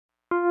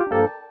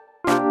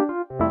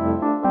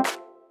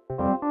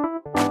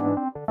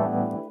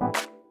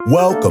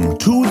Welcome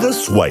to the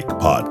SWIKE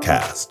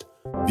podcast,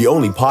 the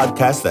only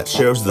podcast that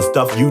shares the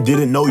stuff you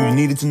didn't know you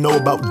needed to know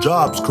about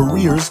jobs,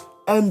 careers,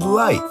 and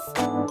life.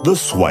 The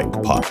SWIKE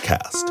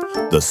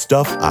podcast, the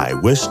stuff I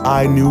wish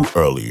I knew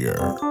earlier.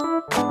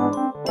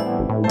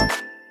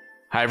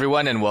 Hi,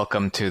 everyone, and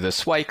welcome to the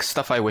SWIKE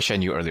Stuff I Wish I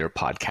Knew Earlier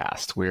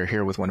podcast. We're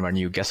here with one of our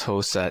new guest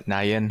hosts,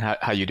 Nahian. How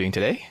are you doing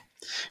today?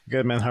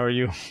 Good, man. How are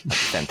you?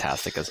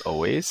 Fantastic, as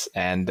always.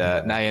 And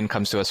Nahian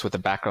comes to us with a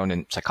background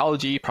in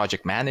psychology,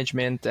 project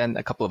management, and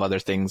a couple of other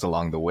things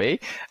along the way.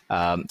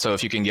 So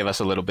if you can give us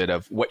a little bit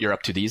of what you're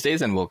up to these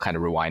days, and we'll kind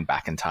of rewind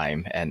back in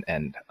time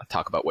and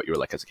talk about what you were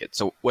like as a kid.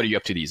 So what are you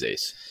up to these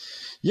days?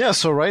 Yeah,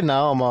 so right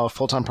now I'm a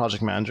full-time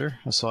project manager.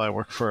 So I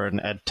work for an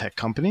ed tech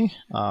company.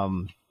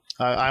 I'm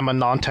a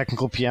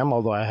non-technical PM,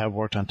 although I have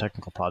worked on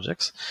technical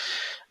projects.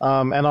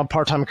 And I'm a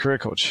part-time career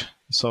coach.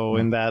 So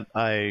in that,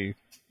 I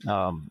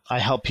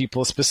help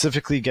people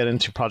specifically get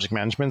into project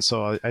management.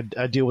 So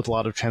I deal with a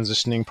lot of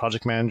transitioning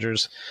project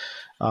managers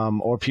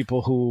or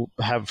people who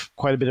have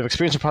quite a bit of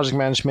experience in project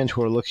management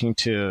who are looking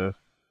to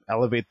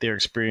elevate their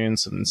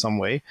experience in some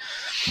way.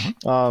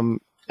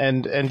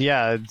 And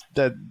yeah,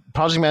 that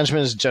project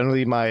management is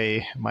generally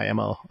my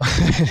MO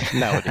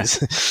nowadays.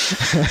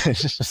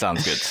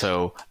 Sounds good.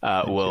 So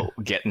we'll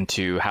get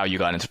into how you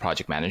got into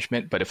project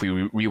management. But if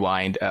we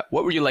rewind,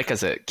 what were you like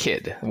as a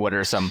kid? What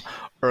are some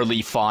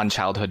early fond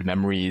childhood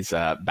memories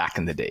back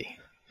in the day?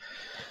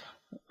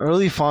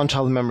 Early fond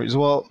childhood memories.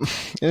 Well,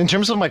 in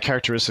terms of my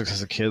characteristics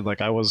as a kid, like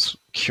I was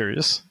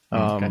curious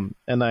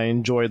and I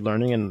enjoyed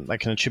learning, and I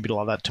can attribute a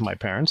lot of that to my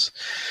parents.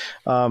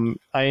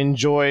 I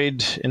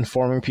enjoyed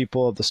informing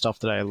people of the stuff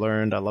that I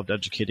learned. I loved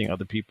educating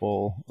other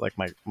people, like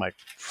my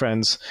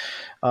friends.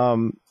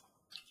 And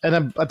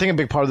I think a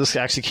big part of this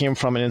actually came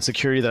from an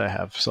insecurity that I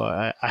have. So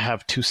I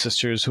have two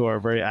sisters who are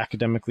very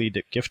academically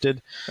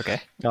gifted.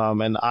 Okay.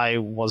 And I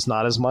was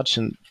not as much.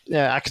 And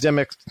yeah,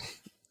 academic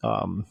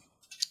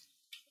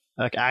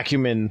like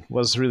acumen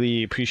was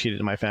really appreciated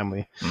in my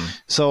family.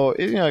 So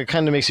it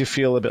kind of makes you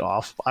feel a bit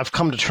off. I've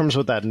come to terms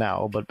with that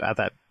now, but at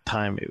that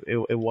time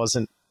it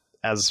wasn't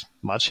as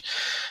much.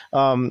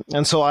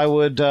 And so I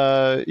would,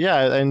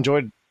 I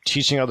enjoyed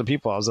teaching other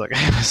people. I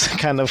was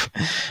kind of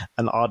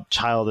an odd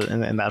child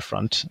in that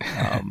front.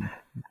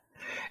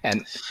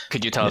 And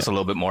could you tell us a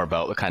little bit more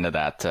about kind of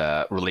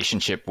that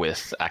relationship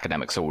with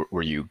academics? So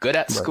were you good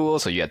at school?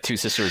 So you had two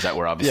sisters that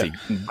were obviously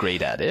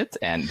great at it.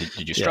 And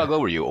did you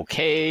struggle? Were you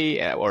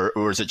okay? Or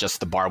was it just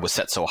the bar was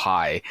set so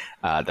high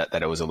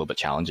that it was a little bit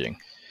challenging?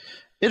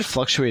 It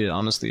fluctuated,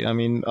 honestly. I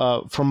mean,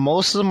 for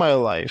most of my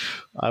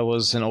life, I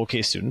was an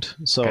okay student.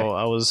 So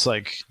I was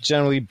like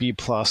generally B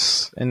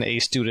plus, an A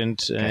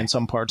student in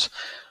some parts.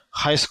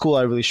 High school,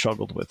 I really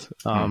struggled with,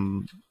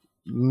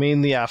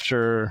 mainly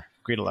after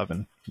grade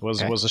 11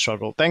 was a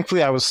struggle.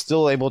 Thankfully, I was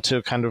still able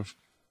to kind of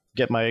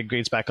get my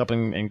grades back up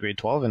in grade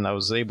 12, and I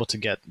was able to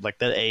get like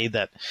that A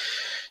that,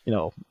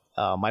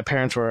 my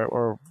parents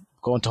were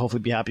going to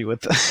hopefully be happy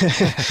with.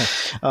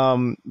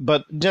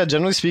 But yeah,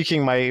 generally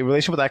speaking, my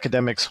relationship with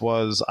academics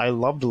was I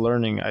loved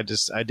learning. I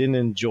didn't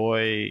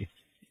enjoy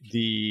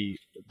the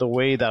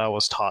way that I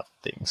was taught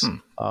things.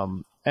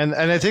 And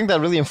I think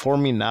that really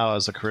informed me now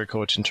as a career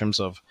coach in terms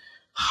of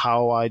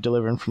how I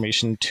deliver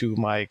information to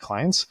my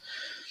clients.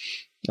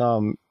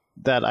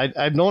 That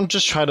I don't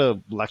just try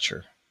to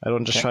lecture. I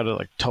don't just try to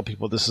like tell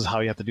people this is how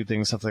you have to do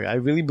things, stuff like that. I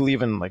really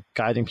believe in like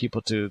guiding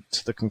people to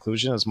the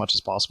conclusion as much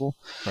as possible.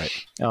 Right.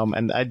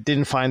 And I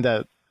didn't find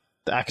that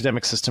the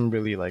academic system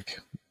really like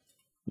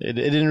it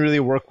didn't really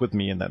work with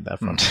me in that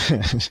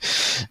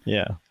front.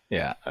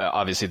 Yeah.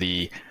 Obviously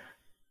the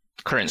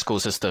current school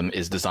system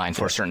is designed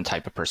for a certain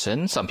type of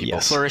person. Some people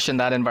flourish in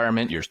that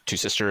environment. Your two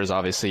sisters,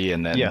 obviously,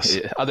 and then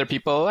other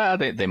people,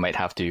 they might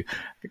have to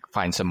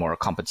find some more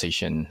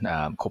compensation,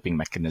 coping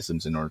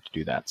mechanisms in order to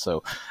do that.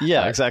 So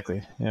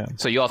exactly. Yeah.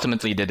 So you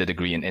ultimately did a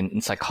degree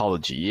in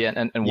psychology,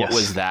 and what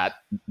was that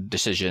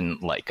decision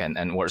like,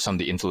 and what are some of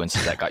the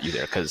influences that got you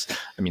there? Because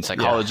I mean,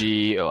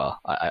 psychology. Well,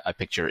 I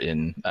picture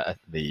in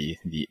the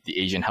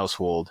Asian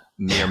household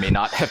may or may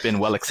not have been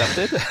well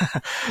accepted.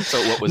 So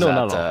what was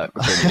that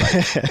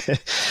like?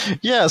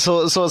 Yeah,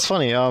 so it's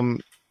funny.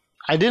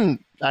 I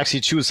didn't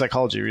actually choose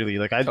psychology really.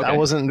 Like I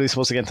wasn't really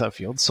supposed to get into that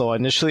field. So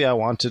initially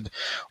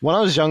when I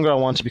was younger, I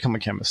wanted to become a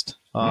chemist.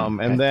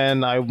 And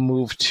then I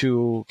moved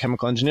to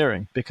chemical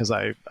engineering because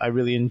I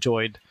really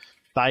enjoyed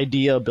the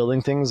idea of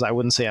building things. I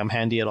wouldn't say I'm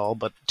handy at all,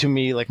 but to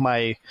me, like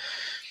my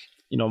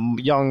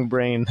young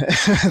brain,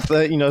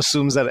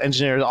 assumes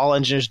that all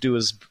engineers do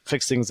is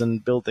fix things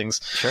and build things.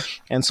 Sure.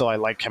 And so I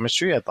like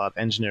chemistry. I thought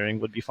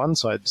engineering would be fun.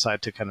 So I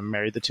decided to kind of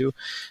marry the two.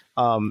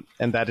 And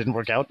that didn't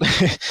work out.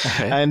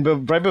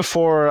 And right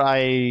before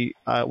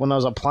when I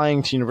was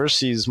applying to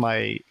universities,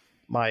 my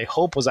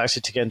hope was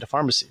actually to get into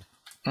pharmacy.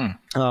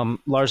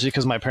 Largely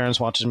because my parents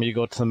wanted me to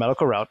go to the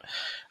medical route.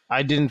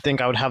 I didn't think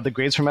I would have the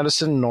grades for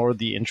medicine nor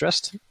the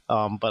interest.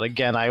 But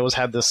again, I always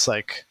had this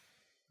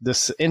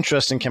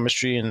interest in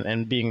chemistry,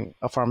 and being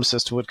a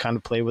pharmacist would kind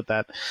of play with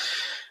that.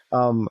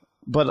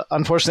 But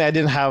unfortunately, I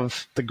didn't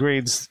have the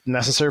grades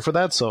necessary for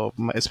that. So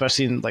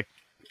especially in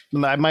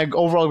my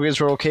overall grades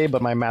were okay,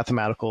 but my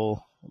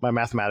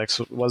mathematics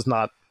was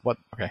not what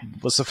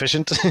was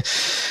sufficient.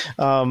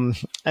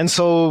 And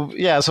so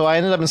I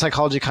ended up in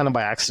psychology kind of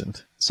by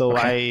accident. So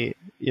I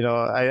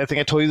think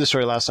I told you the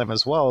story last time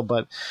as well,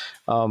 but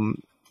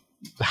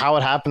how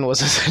it happened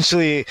was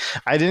essentially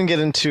I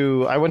went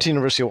to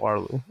University of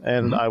Waterloo,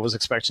 and I was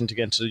expecting to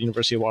get into the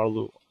University of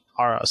Waterloo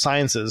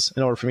sciences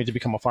in order for me to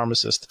become a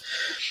pharmacist.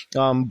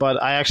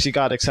 But I actually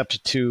got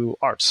accepted to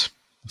arts.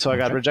 So I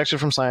got rejected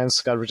from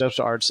science, got rejected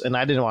to arts, and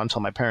I didn't want to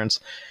tell my parents.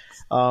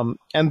 And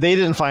they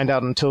didn't find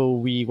out until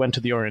we went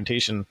to the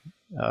orientation.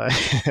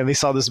 And they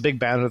saw this big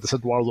banner that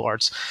said Waterloo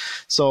Arts.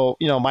 So,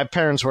 my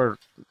parents were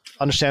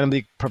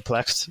understandably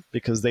perplexed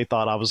because they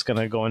thought I was going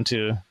to go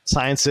into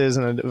sciences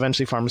and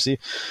eventually pharmacy.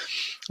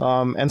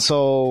 And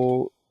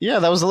so,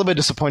 that was a little bit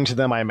disappointing to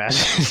them, I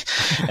imagine.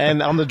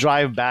 And on the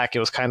drive back, it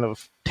was kind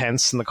of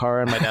tense in the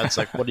car. And my dad's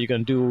like, what are you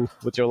going to do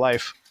with your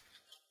life?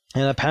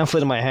 And a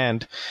pamphlet in my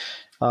hand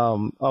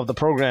of the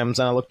programs.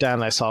 And I looked down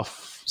and I saw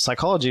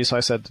psychology. So I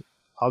said,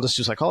 I'll just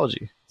do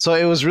psychology. So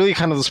it was really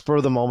kind of the spur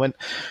of the moment.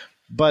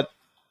 But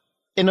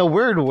in a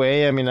weird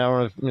way, I mean,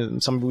 I don't know,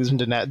 some believe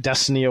into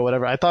destiny or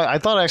whatever. I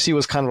thought actually it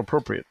was kind of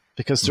appropriate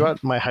because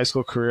throughout my high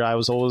school career, I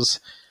was always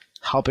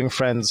helping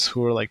friends who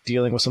were like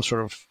dealing with some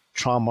sort of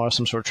trauma or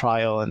some sort of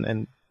trial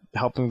and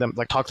helping them,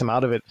 like, talk them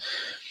out of it.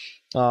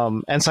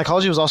 And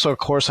psychology was also a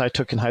course I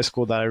took in high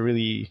school that I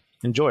really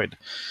enjoyed.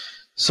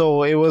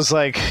 So it was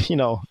like,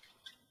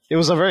 it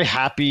was a very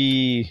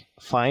happy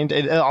find.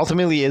 It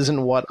ultimately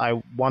isn't what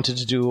I wanted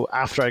to do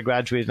after I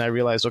graduated, and I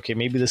realized, okay,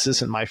 maybe this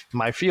isn't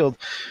my field.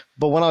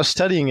 But when I was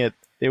studying it,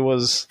 it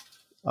was,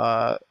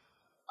 I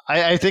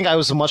think I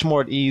was much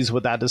more at ease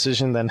with that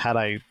decision than had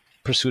I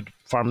pursued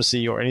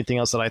pharmacy or anything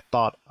else that I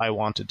thought I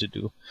wanted to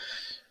do.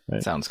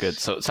 Right. Sounds good.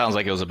 So it sounds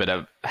like it was a bit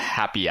of a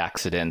happy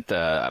accident,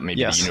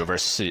 maybe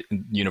the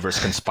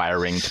universe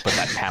conspiring to put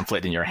that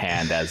pamphlet in your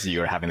hand as you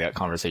were having that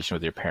conversation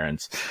with your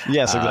parents.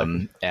 Yes,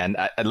 exactly. And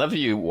I'd love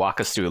you walk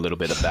us through a little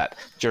bit of that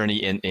journey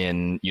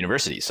in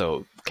university.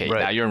 So,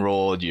 now you're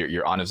enrolled,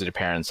 you're honest with your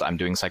parents, I'm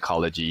doing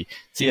psychology.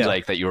 Seems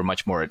like that you were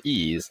much more at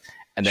ease.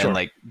 And then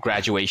like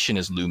graduation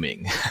is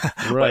looming.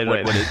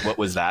 What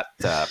was that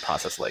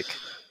process like?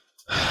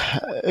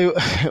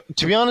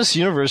 To be honest,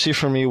 university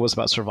for me was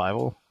about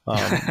survival.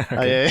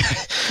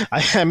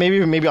 I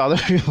maybe other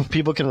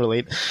people can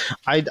relate.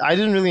 I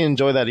didn't really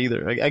enjoy that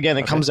either. Again,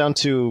 it comes down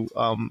to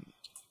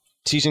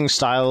teaching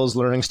styles,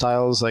 learning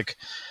styles. Like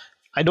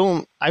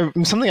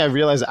something I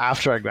realized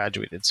after I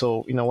graduated.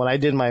 So, when I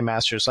did my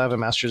master's, so I have a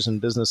master's in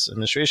business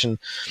administration,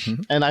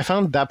 and I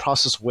found that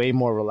process way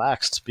more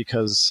relaxed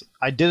because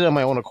I did it on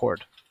my own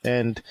accord.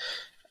 And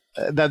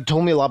that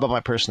told me a lot about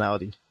my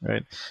personality,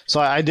 right? So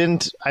I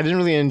didn't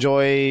really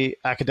enjoy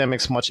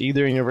academics much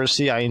either in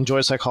university. I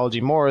enjoyed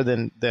psychology more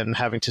than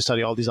having to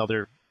study all these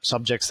other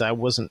subjects that I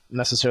wasn't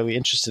necessarily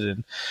interested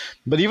in.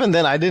 But even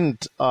then, I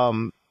didn't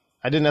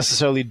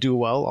necessarily do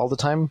well all the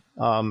time.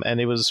 And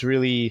it was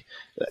really,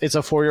 it's a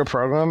 4-year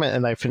program,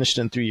 and I finished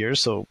it in 3 years.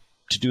 So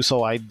to do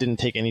so, I didn't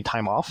take any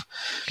time off.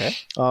 Okay.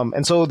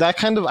 And so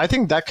I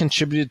think that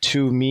contributed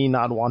to me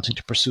not wanting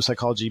to pursue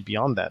psychology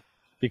beyond that.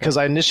 Because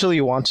I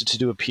initially wanted to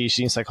do a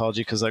PhD in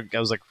psychology because I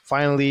was like,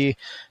 finally,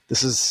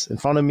 this is in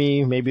front of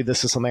me. Maybe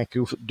this is something I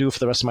can do for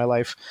the rest of my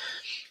life.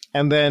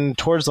 And then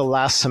towards the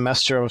last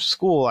semester of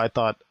school, I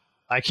thought,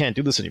 I can't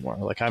do this anymore.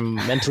 Like, I'm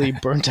mentally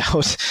burnt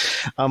out.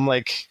 I'm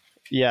like,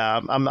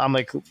 I'm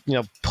like,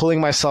 pulling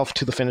myself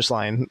to the finish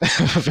line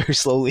very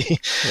slowly.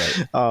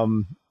 Right.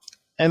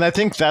 And I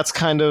think that's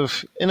kind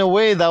of, in a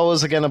way, that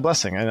was, again, a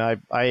blessing.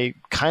 And I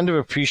kind of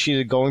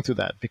appreciated going through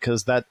that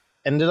because that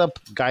ended up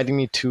guiding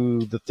me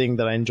to the thing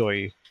that I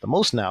enjoy the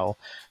most now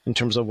in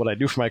terms of what I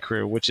do for my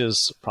career, which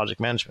is project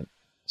management.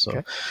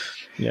 So,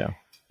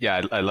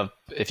 Yeah, I love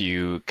if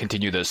you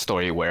continue the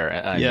story where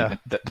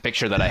the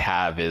picture that I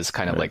have is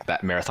kind of like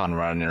that marathon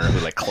runner who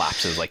like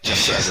collapses like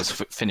just as this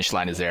finish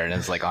line is there and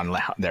is like on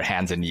their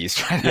hands and knees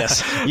trying to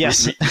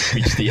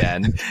reach the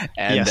end.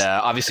 And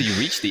obviously you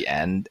reach the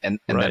end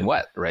and then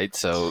what, right?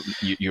 So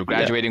you're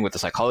graduating with a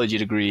psychology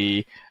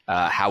degree.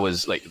 How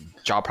was like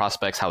job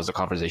prospects? How was the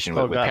conversation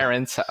with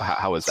parents?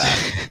 How was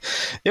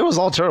that? It was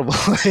all terrible.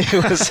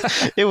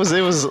 It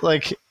was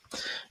like,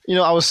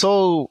 I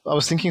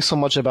was thinking so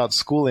much about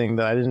schooling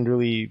that I didn't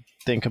really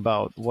think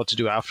about what to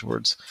do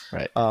afterwards.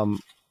 Right.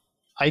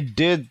 I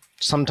did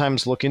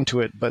sometimes look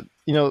into it, but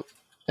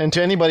and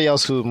to anybody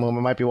else who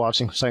might be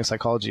watching studying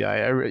psychology,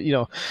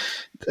 it's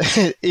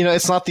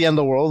not the end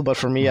of the world. But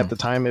for me at the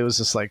time, it was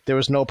just like there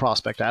was no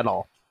prospect at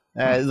all.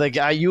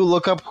 You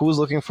look up who's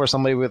looking for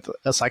somebody with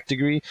a psych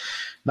degree,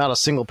 not a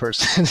single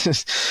person.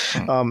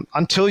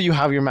 Until you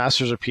have your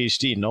master's or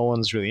PhD, no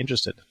one's really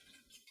interested.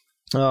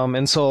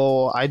 And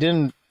so I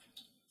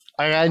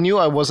knew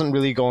I wasn't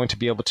really going to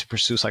be able to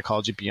pursue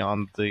psychology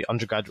beyond the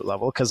undergraduate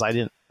level because I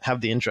didn't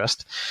have the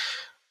interest.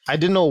 I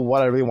didn't know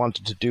what I really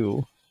wanted to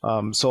do.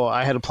 So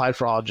I had applied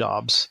for odd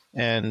jobs,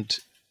 and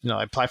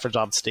I applied for a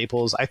job at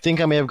Staples. I think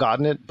I may have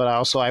gotten it, but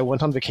I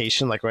went on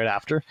vacation like right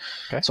after.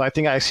 Okay. So I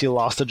think I actually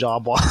lost the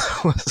job while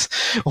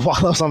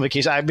I was on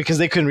vacation because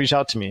they couldn't reach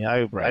out to me.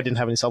 I didn't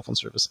have any cell phone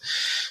service.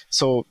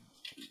 So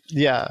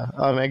yeah,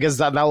 I guess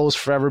that will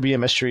forever be a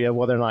mystery of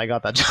whether or not I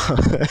got that job.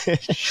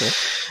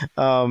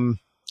 Sure.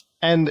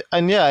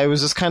 And yeah, it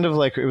was just kind of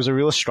like, it was a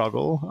real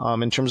struggle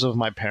in terms of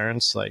my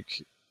parents.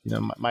 Like,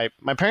 my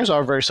parents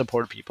are very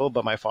supportive people,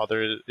 but my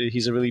father,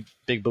 he's a really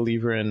big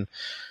believer in,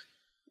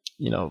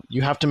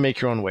 you have to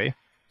make your own way.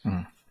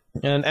 Mm.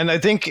 And I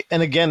think,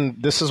 and again,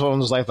 this is one of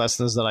those life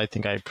lessons that I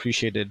think I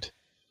appreciated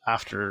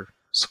after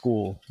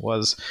school,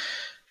 was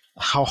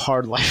how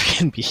hard life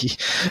can be.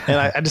 And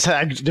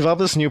I developed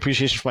this new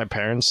appreciation for my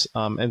parents.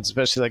 And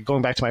especially like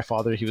going back to my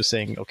father, he was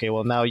saying, okay,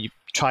 well, now you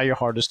try your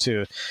hardest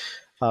to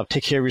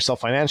take care of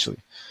yourself financially,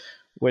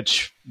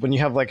 which when you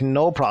have like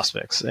no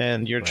prospects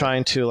and you're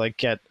trying to like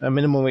get a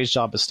minimum wage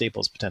job at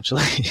Staples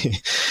potentially,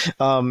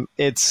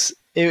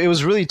 it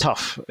was really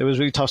tough. It was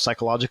really tough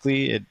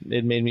psychologically.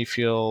 It made me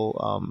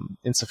feel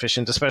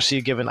insufficient,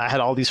 especially given I had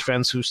all these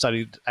friends who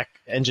studied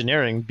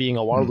engineering, being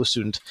a Waterloo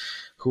student,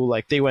 who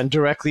like they went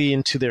directly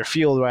into their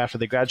field right after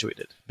they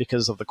graduated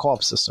because of the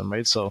co-op system,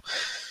 right? So,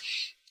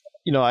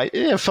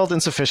 I felt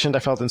insufficient. I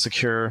felt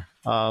insecure.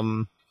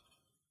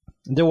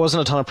 There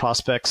wasn't a ton of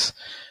prospects.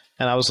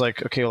 And I was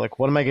like, okay, like,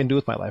 what am I going to do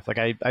with my life? Like,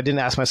 I didn't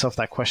ask myself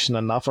that question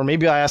enough, or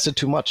maybe I asked it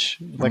too much.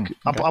 Like,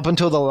 up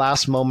until the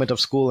last moment of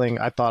schooling,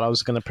 I thought I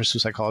was going to pursue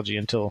psychology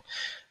until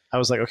I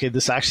was like, okay,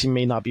 this actually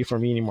may not be for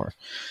me anymore.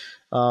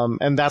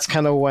 And that's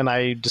kind of when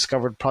I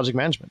discovered project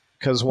management.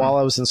 Because while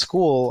I was in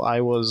school,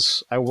 I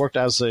worked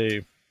as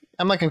I'm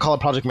not going to call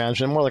it project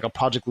management, more like a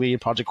project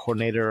lead, project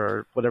coordinator,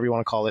 or whatever you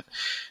want to call it,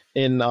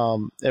 in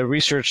a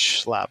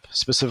research lab,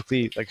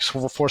 specifically like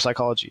for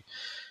psychology.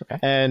 Okay.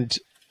 And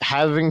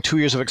having 2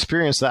 years of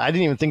experience, that I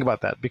didn't even think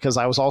about that because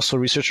I was also a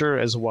researcher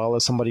as well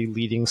as somebody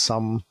leading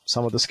some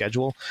of the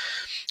schedule.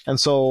 And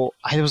so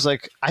I was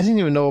like, I didn't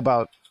even know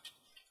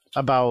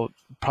about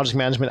project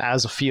management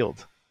as a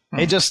field.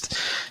 It just,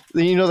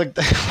 like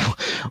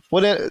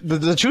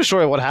the true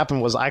story of what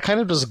happened was I kind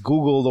of just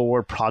Googled the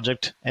word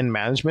project and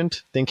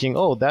management thinking,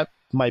 oh, that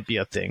might be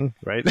a thing,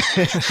 right?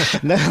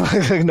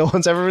 No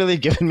one's ever really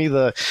given me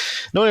no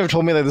one ever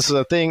told me that this is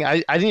a thing. I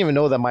didn't even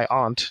know that my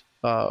aunt,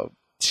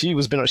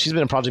 she's been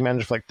a project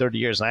manager for like 30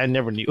 years and I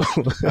never knew.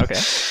 Okay.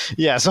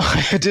 Yeah. So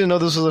I didn't know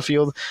this was a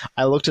field.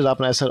 I looked it up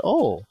and I said,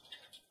 oh,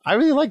 I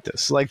really like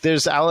this. Like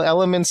there's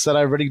elements that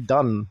I've already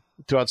done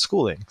throughout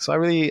schooling. So I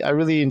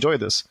really enjoy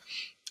this.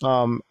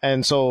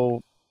 And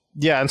so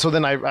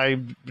then I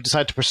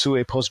decided to pursue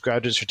a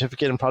postgraduate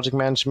certificate in project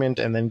management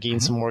and then gain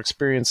some more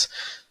experience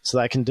so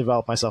that I can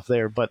develop myself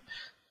there. But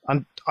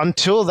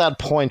until that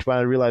point when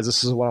I realized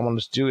this is what I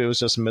wanted to do, it was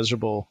just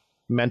miserable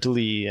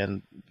mentally,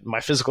 and my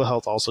physical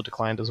health also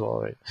declined as well,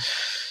 right?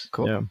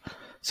 Cool. Yeah.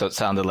 So it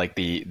sounded like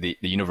the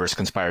universe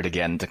conspired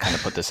again to kind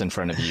of put this in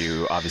front of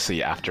you,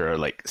 obviously after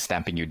like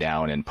stamping you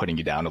down and putting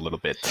you down a little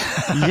bit.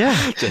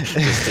 Yeah.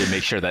 just to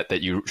make sure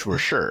that you were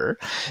sure.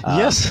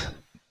 Yes.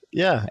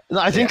 Yeah.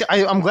 I think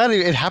I'm glad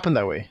it happened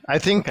that way. I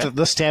think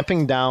the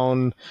stamping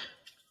down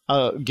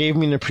gave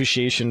me an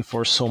appreciation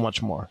for so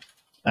much more.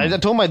 I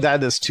told my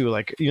dad this too,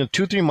 like,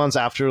 2-3 months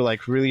after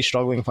like really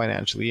struggling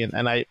financially.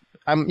 And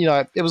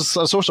it was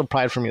a source of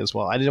pride for me as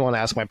well. I didn't want to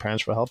ask my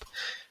parents for help,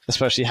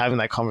 especially having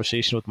that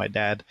conversation with my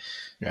dad,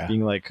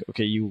 being like,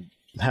 okay, you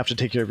have to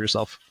take care of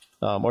yourself,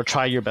 or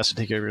try your best to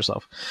take care of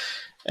yourself.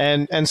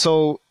 And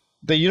so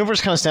the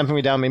universe kind of stamping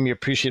me down made me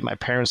appreciate my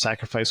parents'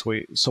 sacrifice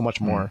so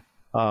much more.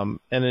 And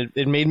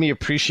it made me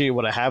appreciate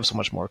what I have so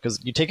much more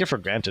because you take it for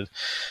granted.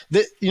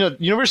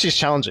 University is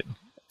challenging.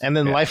 And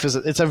then life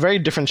it's a very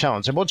different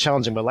challenge. They're both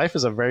challenging, but life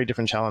is a very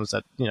different challenge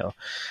that,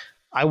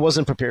 I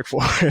wasn't prepared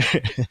for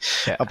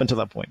up until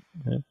that point.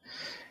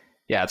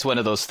 Yeah, it's one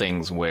of those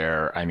things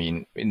where, I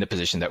mean, in the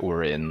position that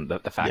we're in, the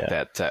fact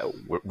that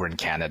we're in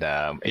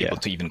Canada, able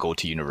to even go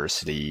to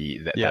university,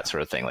 that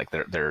sort of thing, like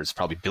there's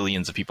probably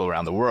billions of people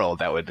around the world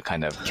that would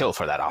kind of kill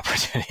for that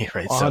opportunity,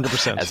 right? 100%.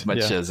 So as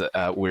much as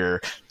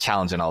we're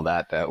challenged and all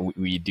that,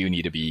 we do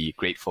need to be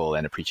grateful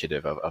and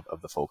appreciative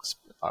of the folks,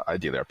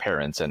 ideally our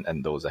parents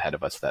and those ahead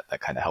of us that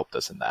kind of helped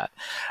us in that.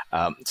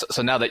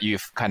 So now that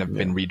you've kind of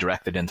been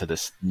redirected into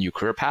this new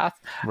career path,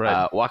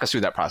 walk us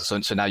through that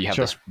process. So now you have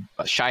this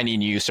shiny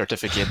new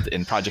certificate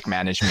in project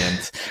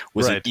management.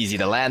 Was it easy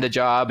to land a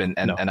job? And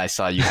I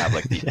saw you have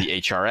like the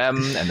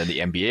HRM and then the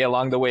MBA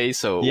along the way.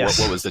 So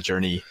what was the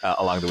journey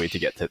along the way to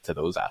get to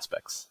those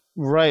aspects?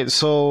 Right.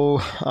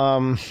 So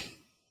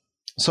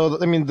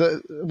I mean,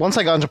 once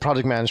I got into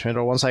project management,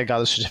 or once I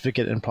got a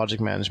certificate in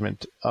project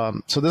management,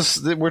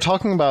 we're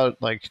talking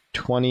about like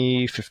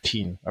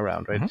 2015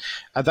 around, right?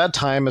 Mm-hmm. At that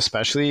time,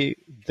 especially,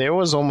 there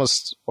was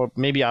almost, or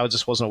maybe I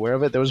just wasn't aware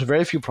of it, there was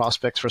very few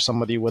prospects for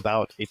somebody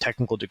without a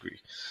technical degree.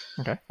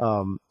 Okay.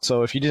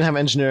 So if you didn't have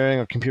engineering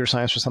or computer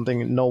science or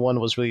something, no one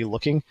was really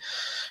looking.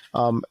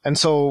 And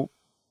so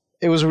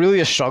it was really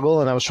a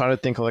struggle, and I was trying to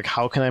think like,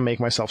 how can I make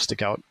myself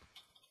stick out?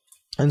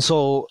 And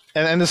so,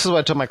 and this is what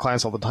I tell my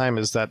clients all the time,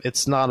 is that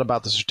it's not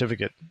about the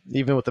certificate.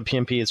 Even with the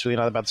PMP, it's really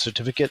not about the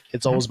certificate.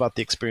 It's always about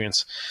the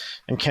experience.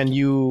 And can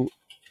you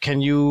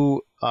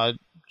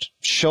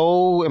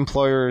show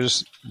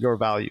employers your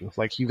value?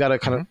 Like, you got to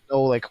kind of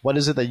know, like, what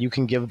is it that you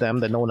can give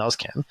them that no one else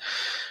can,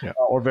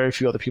 or very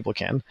few other people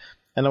can,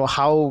 and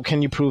how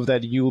can you prove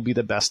that you will be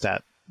the best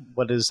at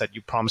what is that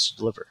you promise to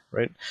deliver,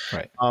 right?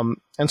 Right.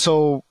 And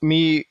so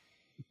me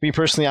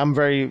personally, I'm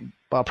very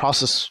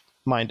process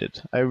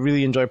minded. I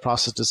really enjoy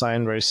process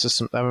design.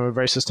 I'm a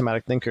very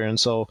systematic thinker, and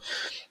so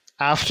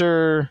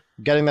after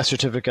getting that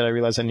certificate, I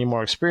realized I need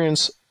more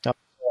experience. So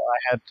I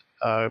had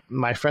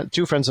my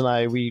two friends and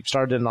I, we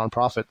started a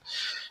nonprofit,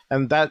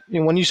 and that,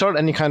 when you start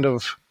any kind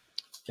of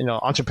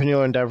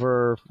entrepreneurial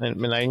endeavor,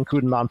 and I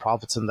include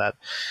nonprofits in that.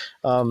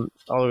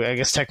 Although I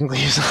guess technically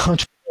it's an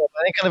entrepreneurial,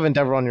 but any kind of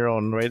endeavor on your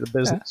own, right? A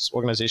business,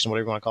 organization,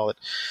 whatever you want to call it.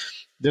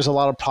 There's a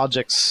lot of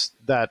projects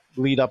that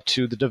lead up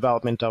to the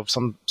development of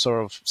some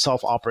sort of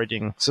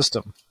self-operating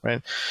system,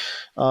 right?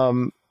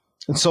 And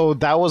so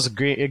that was a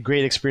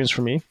great experience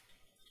for me.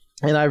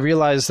 And I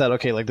realized that,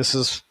 okay, like, this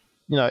is,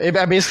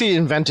 I basically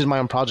invented my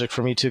own project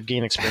for me to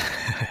gain experience.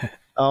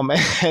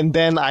 And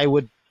then I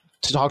would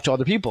to talk to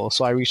other people.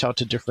 So I reached out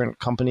to different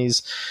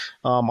companies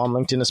on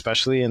LinkedIn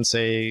especially, and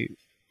say,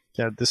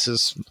 this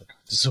is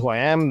who I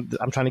am.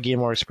 I'm trying to gain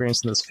more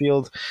experience in this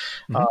field.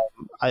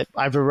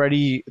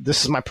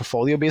 This is my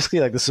portfolio,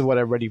 basically. Like, this is what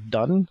I've already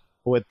done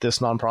with this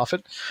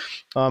nonprofit.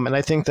 And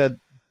I think that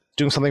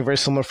doing something very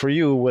similar for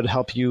you would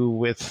help you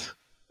with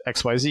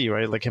XYZ,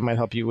 right? Like, it might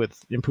help you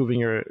with improving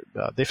your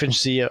the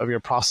efficiency of your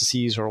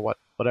processes or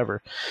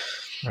whatever.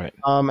 Right.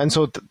 And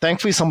so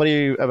thankfully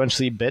somebody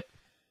eventually bit.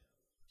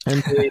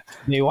 And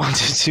they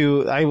wanted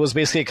to. I was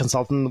basically a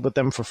consultant with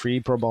them for free,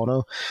 pro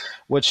bono,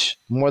 which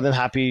more than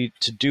happy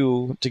to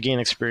do to gain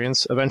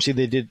experience. Eventually,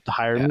 they did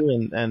hire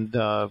me, and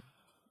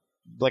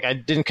like, I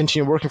didn't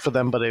continue working for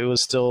them, but it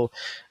was still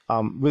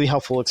really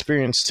helpful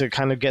experience to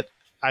kind of get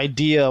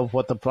idea of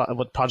what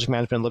what project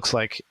management looks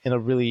like in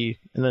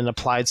an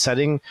applied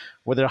setting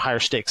where there are higher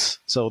stakes.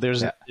 So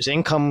there's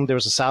income, there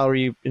was a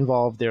salary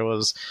involved, there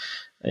was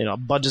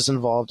budgets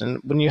involved,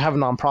 and when you have a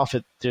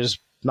nonprofit, there's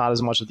not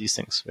as much of these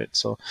things, right?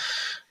 So,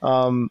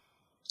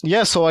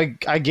 so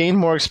I gained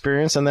more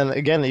experience, and then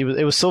again,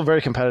 it was still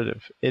very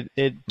competitive.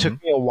 It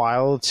took me a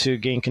while to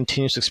gain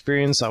continuous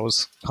experience. I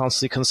was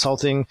constantly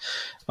consulting,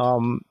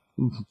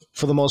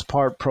 for the most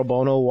part pro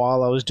bono,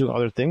 while I was doing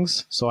other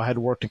things. So I had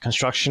worked in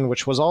construction,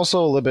 which was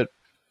also a little bit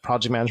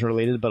project management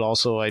related, but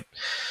also I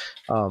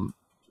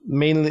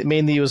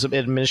mainly it was a bit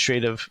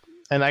administrative,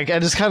 and I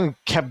just kind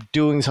of kept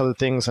doing these other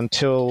things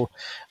until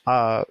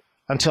I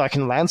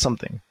can land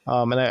something.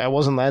 And I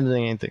wasn't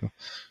landing anything.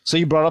 So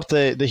you brought up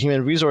the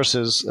human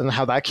resources, and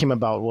how that came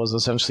about was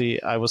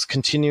essentially I was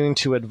continuing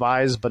to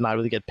advise but not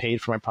really get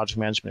paid for my project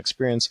management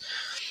experience.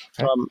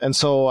 Okay. And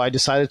so I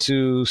decided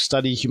to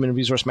study human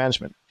resource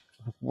management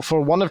for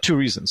one of two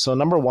reasons. So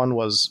number one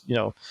was,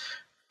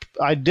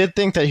 I did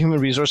think that human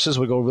resources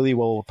would go really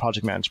well with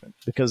project management,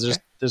 because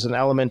there's an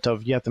element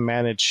of you have to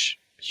manage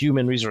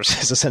human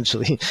resources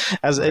essentially,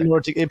 in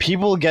order to, if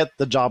people get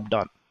the job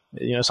done.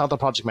 It's not the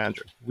project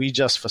manager. We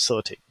just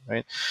facilitate,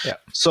 right? Yeah.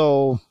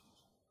 So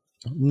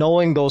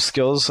knowing those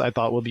skills, I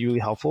thought would be really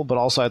helpful. But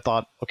also I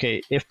thought,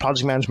 okay, if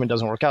project management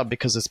doesn't work out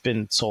because it's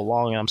been so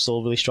long and I'm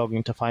still really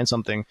struggling to find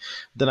something,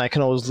 then I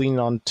can always lean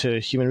on to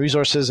human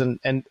resources.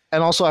 And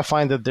also I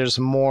find that there's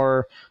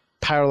more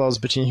parallels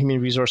between human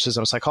resources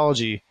and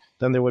psychology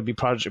than there would be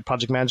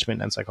project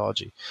management and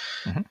psychology.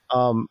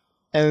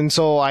 And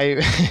so I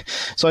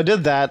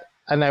did that.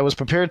 And I was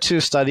prepared to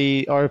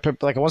study, or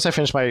like once I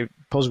finished my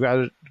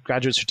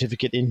graduate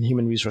certificate in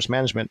human resource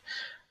management,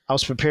 I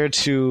was prepared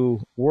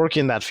to work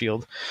in that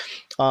field.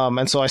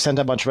 And so I sent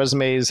a bunch of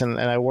resumes, and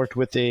I worked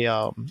with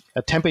a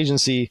temp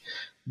agency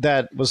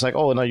that was like,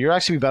 oh, no, you're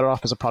actually better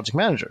off as a project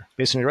manager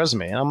based on your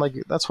resume. And I'm like,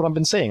 that's what I've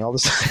been saying all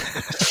this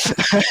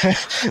time.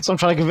 So I'm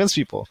trying to convince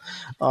people.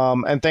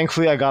 And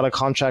thankfully, I got a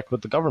contract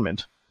with the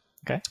government.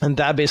 Okay. And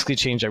that basically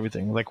changed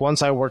everything. Like,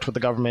 once I worked with the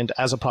government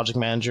as a project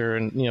manager,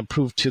 and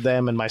proved to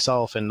them and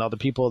myself and other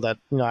people that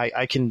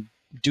I can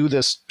do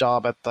this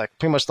job at like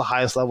pretty much the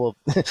highest level.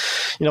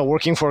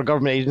 Working for a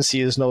government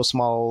agency is no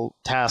small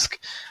task.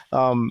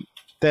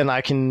 Then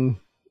I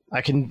can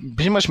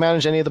pretty much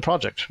manage any of the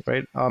project,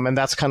 right? And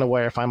that's kind of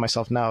where I find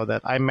myself now,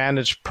 that I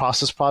manage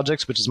process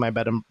projects, which is my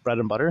bread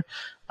and butter.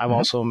 I've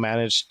also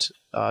managed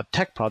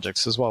tech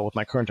projects as well with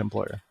my current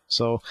employer.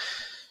 So.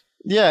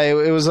 Yeah,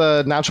 it was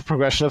a natural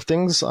progression of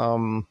things,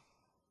 or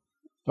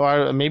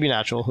maybe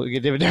natural.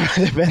 It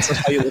depends on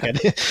how you look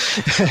at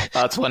it.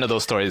 It's one of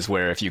those stories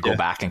where if you go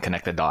back and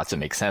connect the dots, it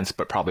makes sense.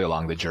 But probably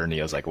along the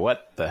journey, I was like,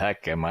 "What the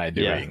heck am I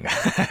doing?"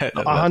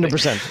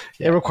 100%.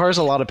 It requires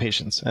a lot of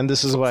patience, and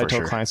this is what I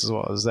tell clients as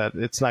well: is that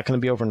it's not going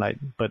to be overnight,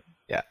 but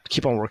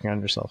keep on working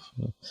on yourself.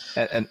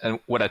 And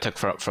what I took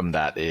from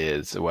that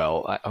is,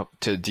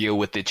 to deal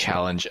with the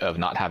challenge of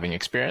not having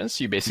experience,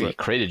 you basically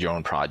created your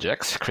own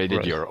projects,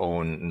 created your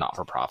own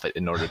not-for-profit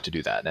in order to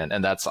do that.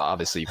 And that's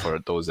obviously for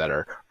those that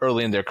are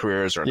early in their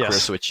careers or career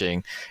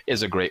switching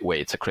is a great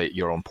way to create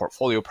your own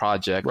portfolio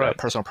project, a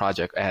personal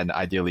project, and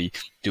ideally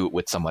do it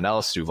with someone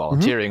else through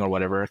volunteering or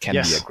whatever can be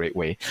a great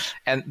way.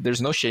 And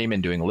there's no shame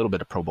in doing a little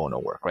bit of pro bono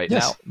work, right?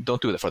 Now,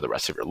 don't do it for the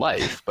rest of your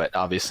life, but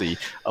obviously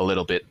a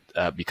little bit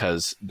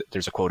because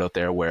there's a quote out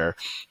there where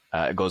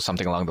it goes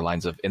something along the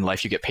lines of, in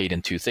life, you get paid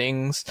in two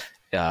things,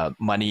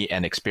 money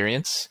and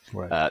experience.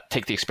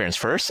 Take the experience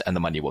first and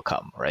the money will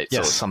come, right?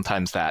 So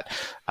sometimes that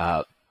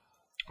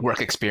work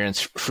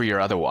experience, free or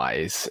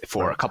otherwise,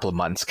 for a couple of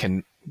months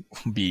can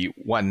be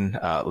one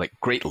like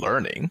great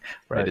learning,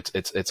 right?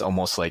 It's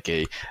almost like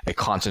a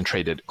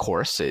concentrated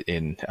course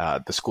in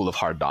the School of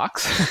Hard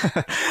Knocks.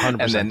 100%.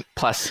 And then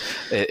plus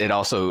it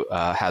also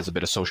has a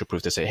bit of social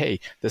proof to say,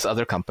 hey, this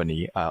other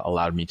company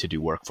allowed me to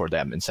do work for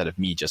them instead of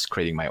me just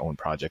creating my own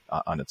project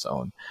on its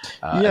own.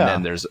 And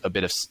then there's a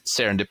bit of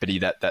serendipity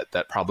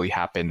that probably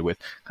happened with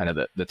kind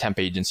of the temp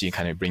agency and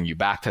kind of bring you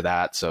back to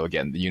that. So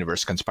again, the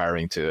universe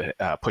conspiring to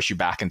push you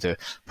back into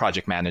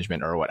project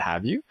management or what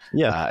have you.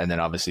 And then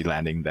obviously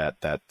landing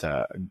that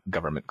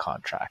government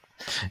contract.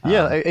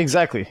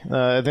 Exactly.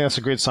 I think that's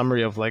a great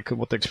summary of like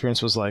what the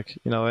experience was like,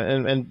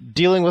 and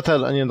dealing with that.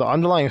 The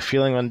underlying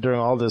feeling during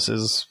all this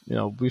is,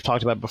 we've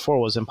talked about before,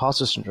 was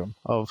imposter syndrome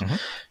of,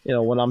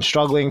 when I'm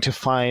struggling to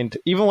find,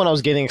 even when I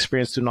was getting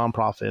experience through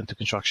nonprofit, into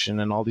construction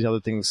and all these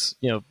other things,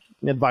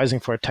 advising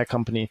for a tech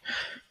company,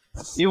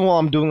 even while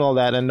I'm doing all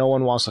that and no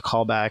one wants to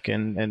call back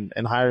and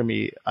hire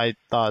me, I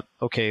thought,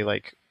 okay,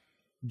 like,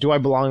 do I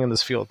belong in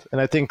this field? And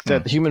I think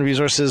that human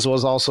resources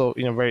was also,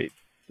 very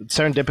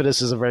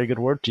serendipitous is a very good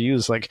word to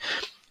use. Like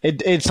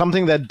it's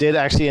something that did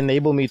actually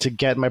enable me to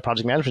get my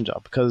project management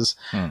job, because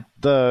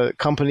the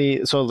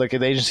company, so like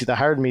the agency that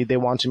hired me, they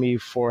wanted me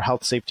for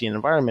health, safety, and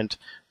environment,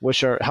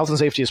 which are health and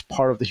safety is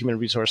part of the human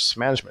resource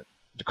management,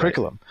 the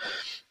curriculum.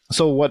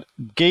 So what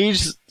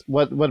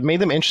made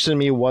them interested in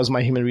me was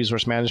my human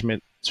resource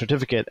management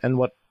certificate, and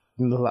what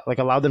like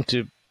allowed them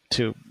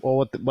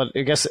what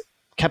I guess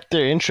kept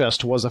their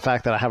interest was the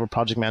fact that I have a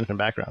project management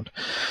background.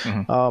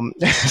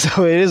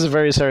 So it is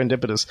very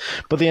serendipitous,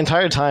 but the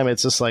entire time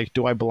it's just like,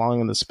 do I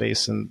belong in this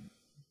space? And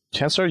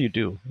chances are you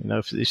do.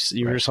 If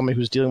you're somebody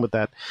who's dealing with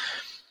that,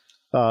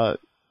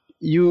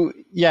 you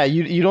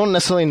don't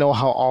necessarily know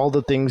how all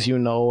the things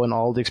and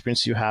all the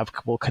experience you have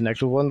will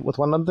connect with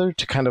one another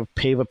to kind of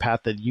pave a path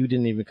that you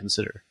didn't even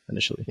consider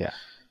initially.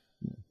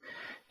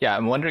 Yeah,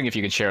 I'm wondering if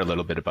you could share a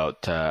little bit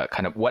about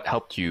kind of what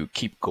helped you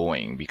keep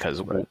going, because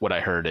what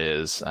I heard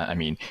is,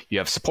 you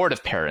have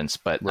supportive parents,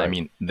 but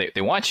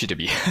they want you to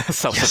be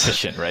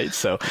self-sufficient, right?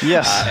 So,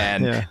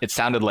 it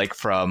sounded like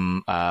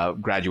from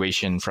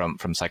graduation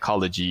from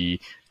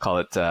psychology, call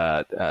it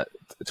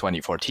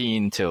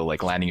 2014, till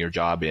like landing your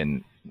job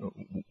in,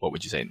 what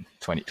would you say,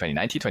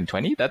 2019,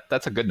 2020?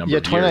 That's a good number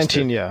of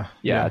 2019, years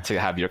to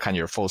have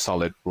your full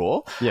solid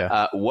role.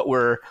 What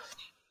were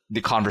the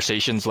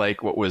conversations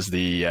like? What was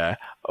the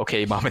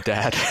okay, mom and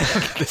dad,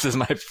 this is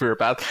my career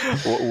path?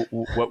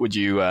 What would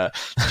you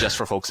suggest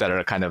for folks that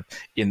are kind of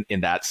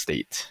in that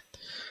state?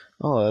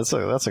 Oh, that's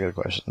a good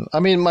question.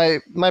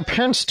 My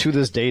parents to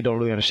this day don't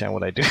really understand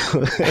what I do.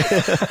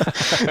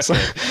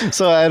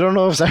 so I don't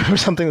know if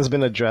that's something that's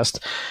been addressed.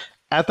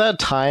 At that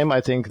time, I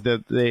think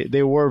that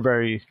they were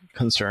very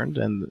concerned,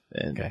 and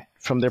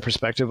from their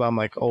perspective, I'm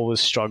like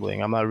always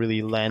struggling. I'm not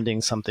really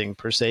landing something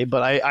per se,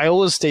 but I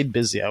always stayed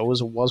busy. I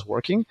always was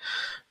working,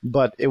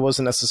 but it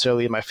wasn't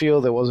necessarily in my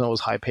field. It wasn't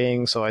always high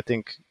paying. So I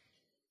think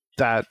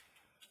that,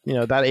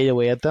 that ate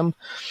away at them.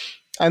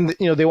 And,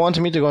 they wanted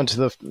me to go into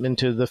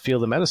the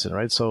field of medicine,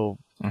 right? So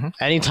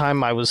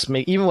anytime I was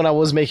even when I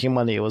was making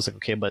money, it was like,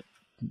 okay, but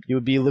you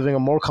would be living a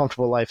more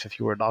comfortable life if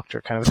you were a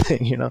doctor, kind of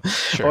thing,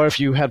 or if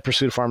you had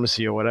pursued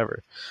pharmacy or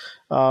whatever.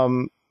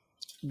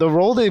 The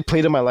role they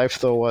played in my life,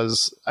 though,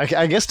 was,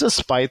 I guess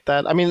despite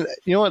that,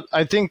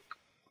 I think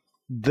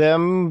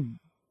them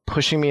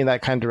pushing me in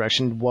that kind of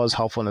direction was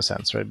helpful in a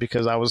sense, right?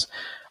 Because I was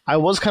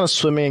kind of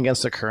swimming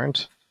against the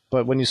current,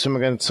 but when you swim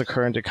against the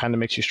current, it kind of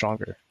makes you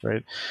stronger,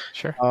 right?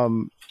 Sure.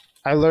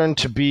 I learned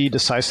to be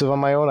decisive on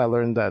my own. I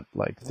learned that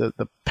like this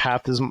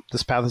path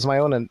is my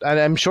own, and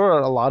I'm sure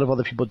a lot of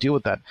other people deal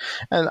with that.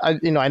 And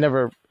I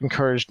never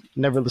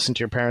listen to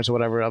your parents or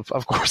whatever.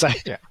 Of course, I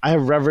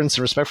have reverence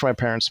and respect for my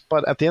parents.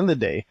 But at the end of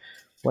the day,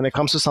 when it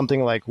comes to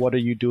something like what are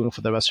you doing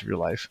for the rest of your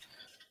life,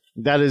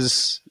 that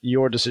is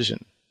your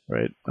decision,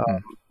 right?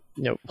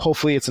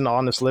 Hopefully it's an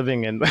honest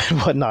living and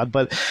whatnot,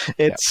 but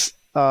it's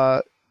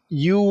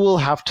you will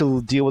have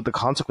to deal with the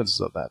consequences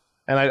of that.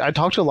 And I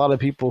talked to a lot of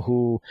people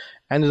who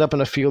ended up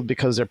in a field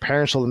because their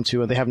parents told them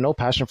to, and they have no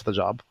passion for the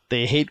job.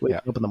 They hate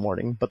waking up in the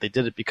morning, but they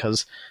did it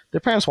because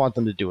their parents want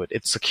them to do it.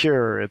 It's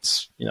secure.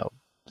 It's,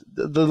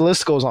 the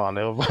list goes on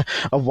of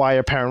why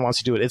a parent wants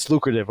to do it. It's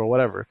lucrative or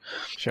whatever.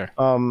 Sure.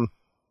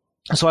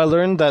 So I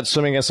learned that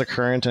swimming against the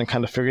current and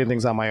kind of figuring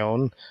things out on my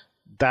own,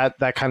 that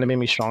kind of made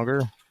me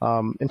stronger.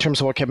 in terms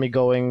of what kept me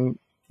going.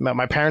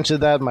 My parents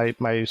did that.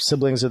 My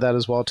siblings did that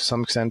as well to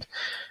some extent.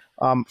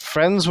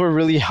 Friends were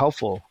really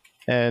helpful.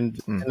 And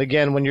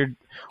again, when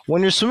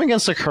you're swimming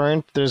against the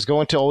current, there's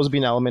going to always be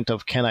an element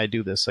of, can I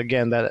do this?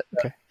 Again, that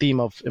theme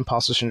of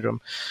imposter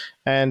syndrome.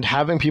 And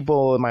having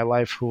people in my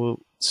life who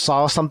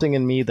saw something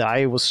in me that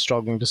I was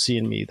struggling to see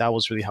in me, that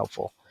was really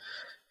helpful.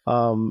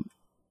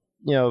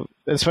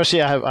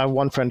 Especially I have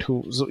one friend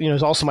who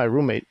is also my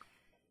roommate,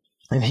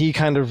 and he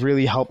kind of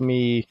really helped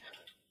me,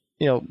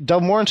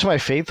 delve more into my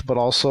faith, but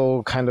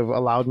also kind of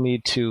allowed me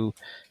to,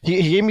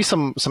 he gave me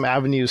some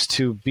avenues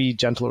to be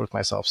gentler with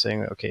myself,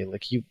 saying, okay,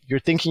 like you're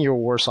thinking you're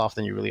worse off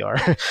than you really are.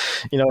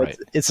 Right.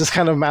 It's this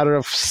kind of matter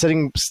of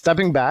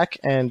stepping back,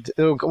 and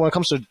when it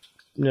comes to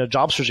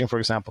job searching, for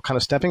example, kind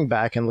of stepping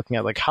back and looking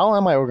at like, how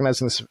am I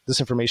organizing this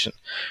information?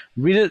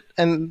 Read it.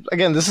 And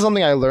again, this is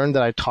something I learned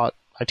that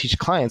I teach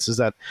clients, is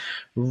that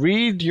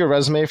read your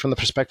resume from the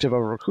perspective of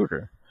a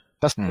recruiter.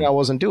 That's something I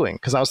wasn't doing,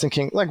 because I was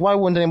thinking, like, why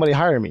wouldn't anybody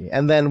hire me?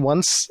 And then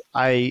once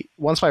my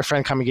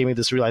friend kind of gave me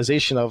this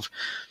realization of,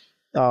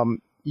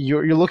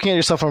 you're looking at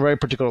yourself from a very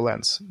particular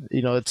lens.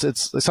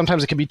 It's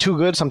sometimes it can be too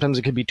good, sometimes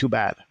it can be too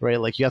bad, right?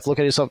 Like, you have to look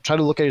at yourself, try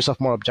to look at yourself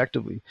more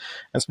objectively.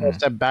 And so I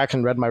stepped back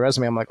and read my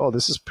resume. I'm like, oh,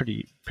 this is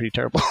pretty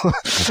terrible.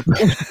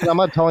 I'm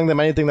not telling them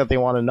anything that they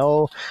want to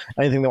know,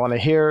 anything they want to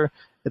hear.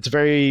 It's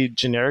very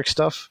generic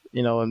stuff,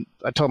 and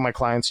I tell my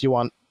clients, you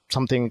want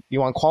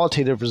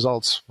qualitative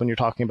results when you're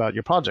talking about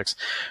your projects.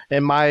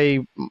 And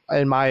my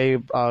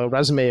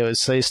resume is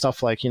say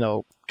stuff like,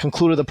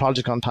 concluded the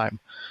project on time.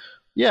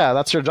 Yeah,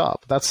 that's your job.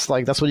 That's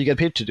what you get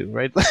paid to do,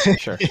 right?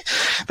 Sure.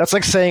 That's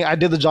like saying I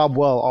did the job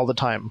well all the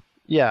time.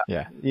 Yeah.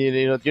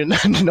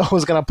 No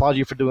one's gonna applaud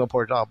you for doing a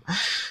poor job.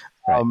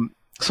 Right.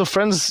 So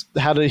friends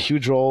had a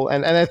huge role,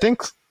 and I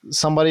think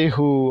somebody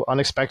who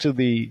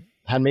unexpectedly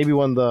had maybe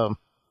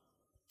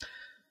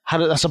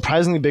had a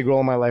surprisingly big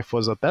role in my life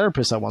was a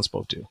therapist I once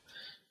spoke to.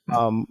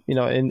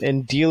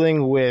 In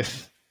dealing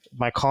with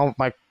my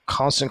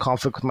constant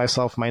conflict with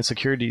myself, my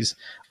insecurities,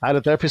 I had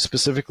a therapist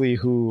specifically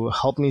who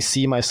helped me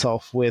see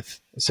myself with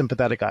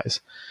sympathetic eyes.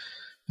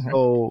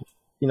 So,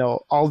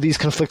 all these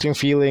conflicting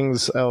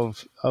feelings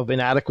of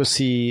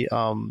inadequacy,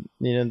 the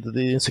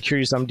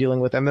insecurities I'm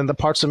dealing with, and then the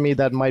parts of me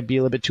that might be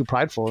a little bit too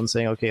prideful and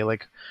saying, okay,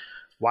 like,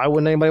 why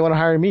wouldn't anybody want to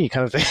hire me,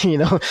 kind of thing,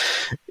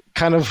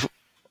 kind of.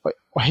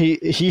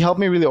 He helped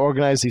me really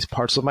organize these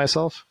parts of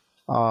myself,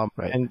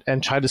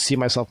 and try to see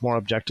myself more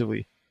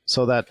objectively,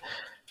 so that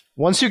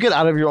once you get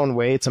out of your own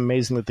way, it's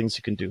amazing the things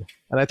you can do.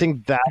 And I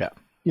think that,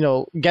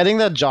 getting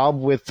that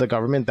job with the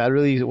government, that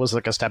really was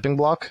like a stepping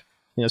block,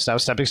 a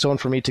stepping stone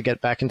for me to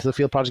get back into the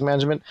field project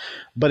management.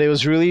 But it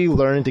was really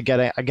learning to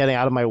getting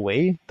out of my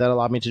way that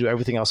allowed me to do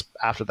everything else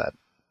after that.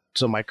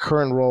 So my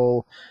current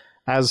role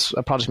as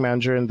a project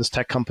manager in this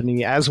tech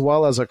company, as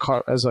well as a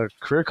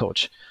career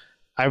coach,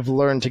 I've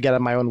learned to get out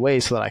of my own way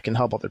so that I can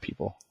help other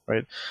people,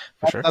 right?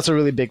 Sure. That's a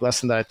really big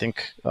lesson that I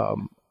think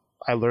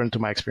I learned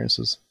through my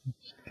experiences.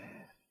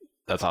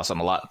 That's awesome.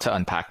 A lot to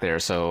unpack there.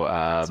 So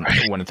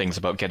one of the things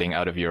about getting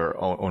out of your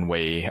own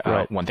way,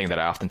 one thing that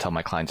I often tell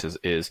my clients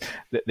is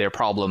their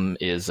problem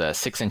is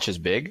 6 inches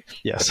big.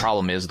 Yes. The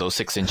problem is those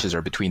 6 inches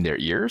are between their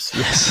ears.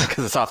 Yes.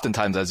 Because it's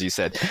oftentimes, as you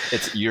said,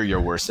 you're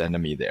your worst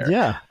enemy there.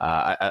 Yeah.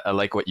 I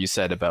like what you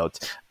said about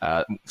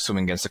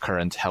swimming against the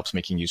current helps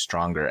making you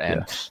stronger,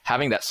 and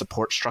having that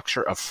support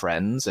structure of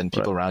friends and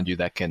people around you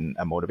that can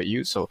motivate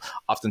you. So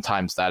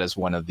oftentimes that is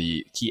one of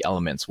the key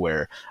elements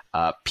where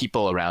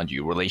people around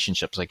you,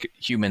 relationships, like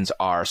humans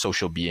are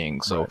social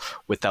beings. So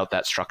without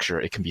that structure,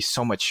 it can be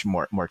so much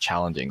more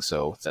challenging.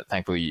 So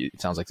thankfully,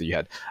 it sounds like that you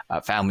had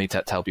family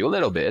to help you a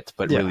little bit,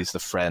 but really it's the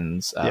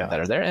friends that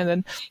are there. And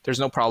then there's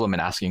no problem in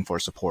asking for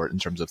support in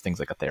terms of things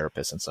like a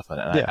therapist and stuff like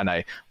that. And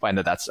I find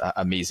that that's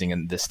amazing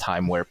in this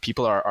time where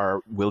people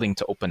are willing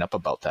to open up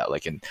about that.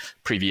 Like in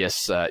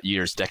previous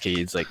years,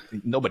 decades, like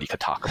nobody could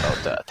talk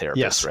about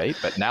therapists, right?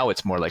 But now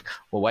it's more like,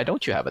 well, why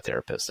don't you have a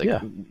therapist?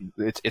 Like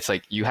it's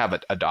like you have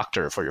a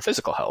doctor for your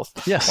physical health.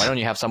 Yes. Why don't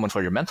you have someone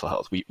for your mental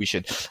health? We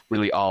should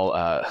really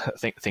all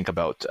think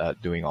about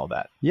doing all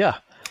that. Yeah.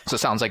 So it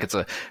sounds like it's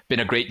been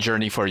a great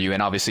journey for you,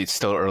 and obviously it's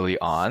still early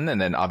on. And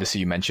then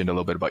obviously you mentioned a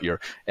little bit about your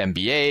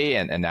MBA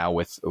and now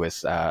with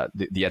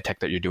the ed tech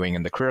that you're doing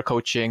in the career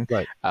coaching.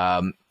 Right.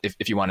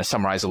 If you want to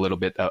summarize a little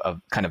bit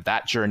of kind of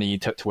that journey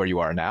to where you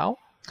are now.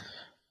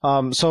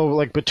 So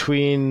like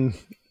between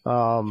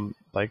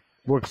like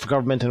work for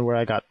government and where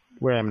I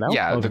am now.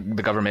 Yeah,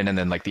 the government and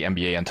then like the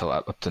MBA until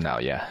up to now.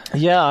 Yeah.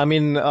 Yeah, I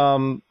mean,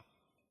 the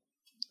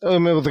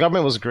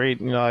government was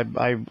great.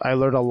 I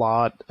learned a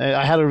lot.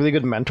 I had a really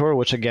good mentor,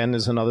 which again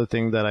is another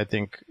thing that I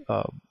think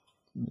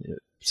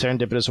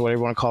serendipitous or whatever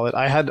you want to call it.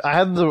 I had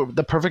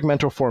the perfect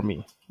mentor for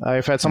me.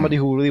 I've had somebody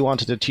who really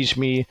wanted to teach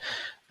me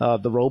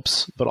the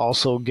ropes, but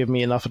also give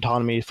me enough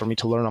autonomy for me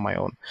to learn on my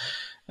own.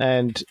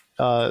 And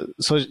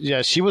so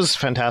yeah, she was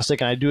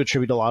fantastic, and I do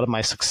attribute a lot of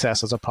my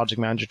success as a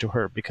project manager to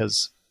her,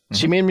 because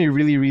she made me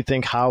really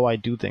rethink how I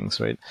do things,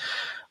 right?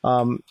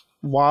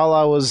 while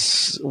I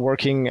was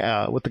working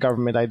with the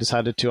government, I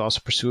decided to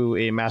also pursue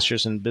a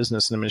master's in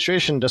business and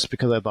administration, just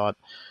because I thought,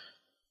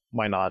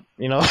 why not?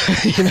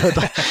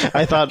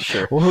 I thought,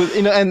 Sure. well,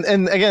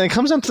 and again, it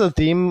comes down to the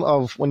theme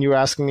of when you were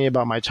asking me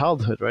about my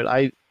childhood,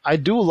 right? I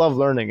do love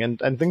learning,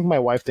 and I think my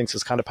wife thinks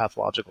it's kind of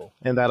pathological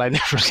in that I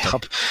never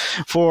stop.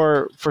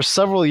 For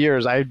several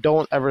years, I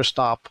don't ever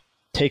stop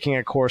taking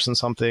a course in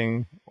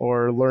something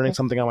or learning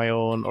something on my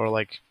own, or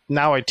like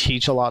now I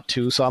teach a lot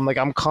too. So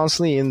I'm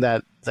constantly in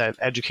that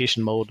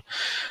education mode.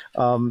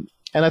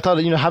 And I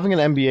thought, having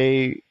an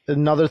MBA,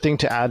 another thing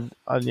to add,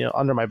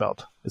 under my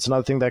belt. It's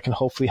another thing that can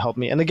hopefully help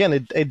me. And again,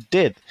 it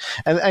did.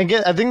 And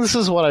again, I think this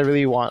is what I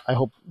really want. I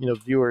hope,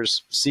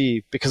 viewers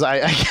see, because I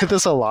get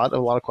this a lot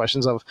of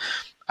questions of,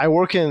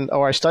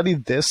 I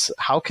studied this.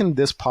 How can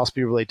this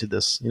possibly relate to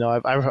this?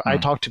 I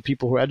talk to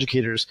people who are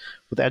educators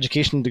with an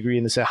education degree,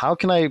 and they say, how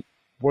can I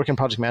work in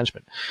project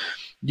management?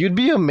 You'd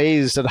be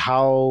amazed at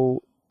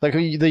how, like,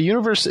 the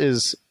universe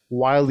is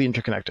wildly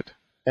interconnected.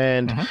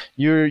 And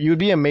you'd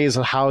be amazed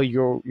at how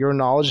your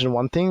knowledge in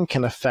one thing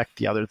can affect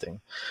the other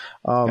thing.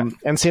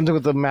 And same thing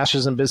with the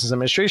master's in business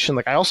administration.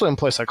 Like, I also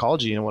employ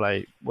psychology in what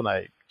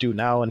I do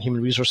now, and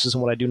human resources in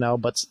what I do now.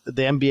 But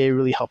the MBA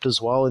really helped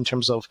as well in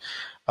terms of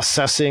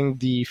assessing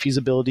the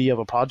feasibility of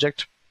a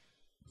project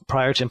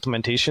prior to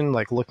implementation,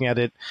 like looking at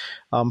it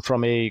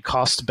from a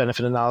cost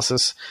benefit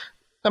analysis.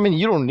 I mean,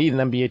 you don't need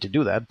an MBA to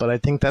do that, but I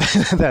think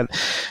that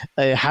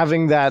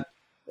having that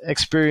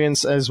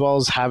experience, as well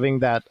as having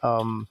that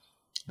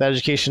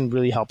education,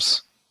 really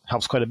helps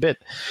quite a bit.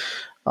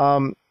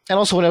 And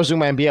also, when I was doing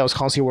my MBA, I was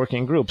constantly working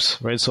in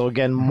groups, right? So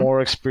again,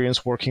 more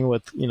experience working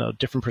with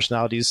different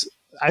personalities.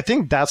 I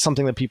think that's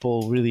something that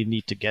people really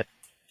need to get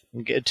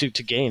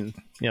to gain.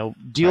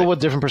 Deal with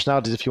different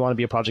personalities if you want to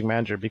be a project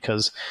manager,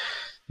 because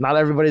not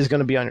everybody's going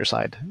to be on your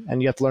side,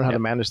 and you have to learn how to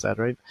manage that,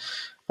 right?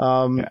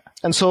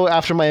 And so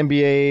after my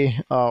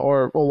MBA,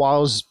 or while I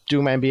was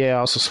doing my MBA, I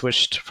also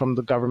switched from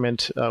the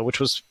government, which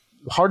was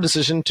a hard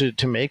decision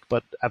to make.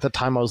 But at the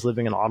time, I was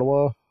living in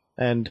Ottawa,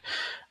 and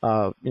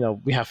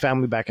we have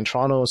family back in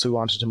Toronto, so we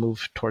wanted to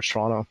move towards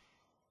Toronto,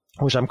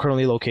 which I'm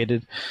currently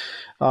located.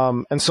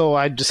 And so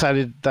I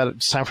decided that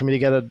it's time for me to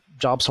get a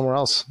job somewhere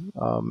else.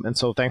 And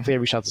so thankfully, I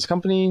reached out to this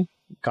company,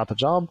 got the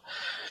job,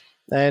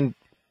 and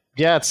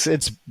yeah,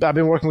 I've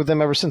been working with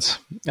them ever since.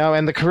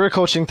 And the career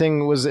coaching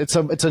thing it's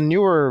a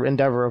newer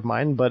endeavor of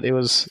mine, but it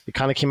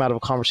kind of came out of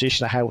a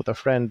conversation I had with a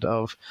friend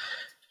of,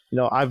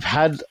 I've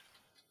had,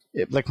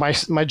 like,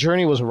 my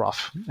journey was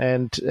rough,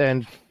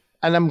 and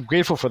I'm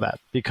grateful for that,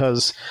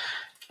 because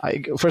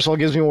first of all, it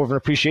gives me more of an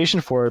appreciation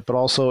for it, but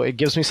also it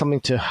gives me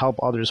something to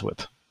help others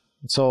with.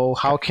 So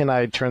how can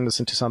I turn this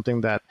into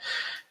something that,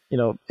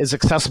 is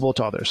accessible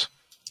to others?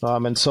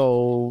 And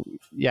so,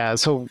 yeah,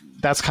 so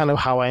that's kind of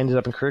how I ended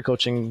up in career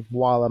coaching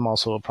while I'm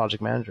also a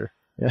project manager.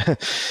 Yeah.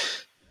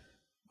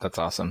 That's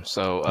awesome.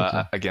 So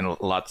again,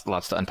 lots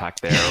to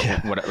unpack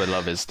there. What I would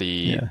love is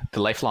the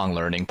lifelong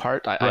learning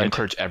part. I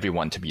encourage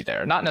everyone to be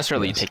there, not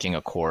necessarily taking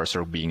a course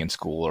or being in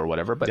school or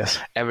whatever,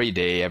 but every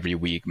day, every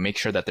week, make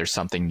sure that there's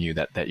something new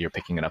that you're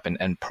picking it up,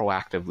 and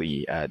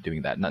proactively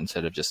doing that, not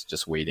instead of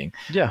just waiting.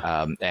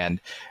 Yeah. And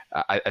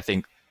I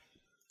think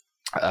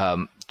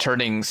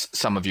turning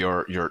some of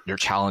your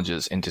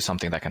challenges into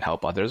something that can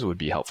help others would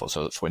be helpful.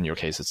 So in your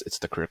case, it's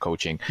the career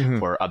coaching.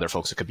 For other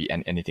folks, it could be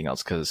anything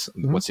else, because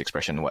what's the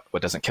expression?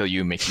 What doesn't kill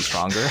you makes you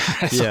stronger.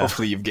 So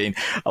hopefully you've gained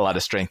a lot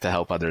of strength to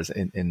help others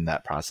in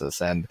that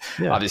process. And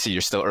obviously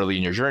you're still early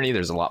in your journey.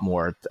 There's a lot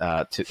more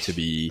to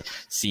be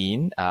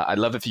seen. I'd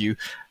love if you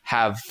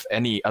have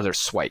any other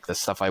SWIKE, the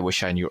stuff I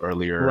wish I knew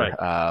earlier,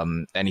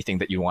 anything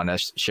that you want to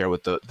share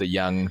with the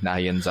young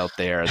Nahians out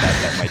there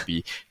that might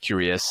be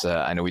curious.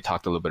 I know we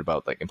talked a little bit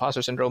about, like,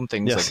 imposter syndrome,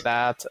 things like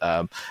that,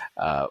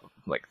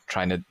 like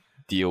trying to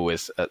deal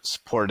with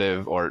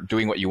supportive or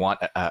doing what you want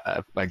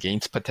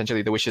against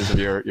potentially the wishes of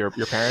your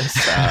parents.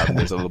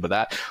 There's a little bit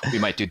of that. We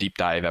might do deep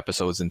dive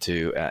episodes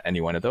into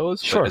any one of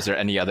those. Sure. But is there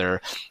any other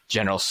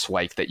general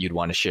SWIKE that you'd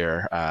want to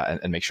share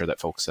and make sure that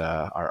folks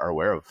are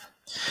aware of?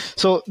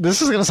 So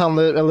this is going to sound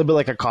a little bit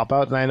like a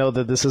cop-out, and I know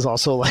that this is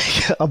also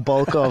like a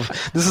bulk of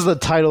this is the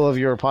title of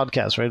your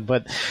podcast, right?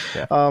 But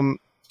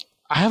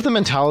I have the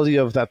mentality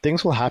of that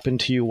things will happen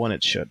to you when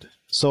it should.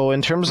 So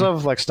in terms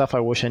of like stuff I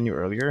wish I knew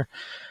earlier,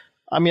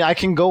 I mean, I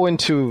can go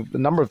into a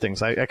number of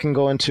things. I can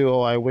go into,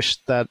 I wish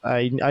that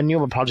I knew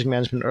about project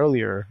management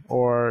earlier,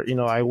 or,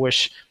 I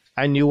wish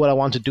I knew what I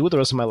wanted to do with the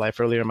rest of my life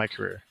earlier in my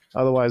career.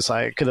 Otherwise,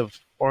 I could have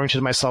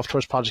oriented myself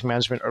towards project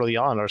management early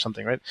on or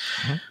something, right?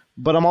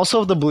 But I'm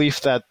also of the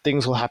belief that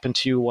things will happen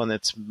to you when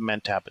it's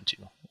meant to happen to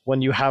you,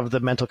 when you have the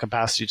mental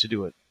capacity to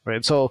do it,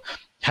 right? So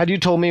had you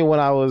told me when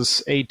I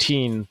was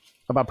 18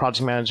 about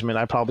project management,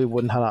 I probably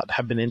wouldn't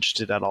have been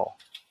interested at all.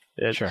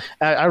 Sure.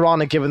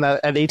 Ironic, given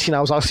that at 18 I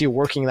was actually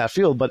working in that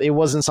field, but it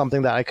wasn't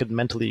something that I could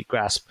mentally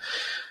grasp.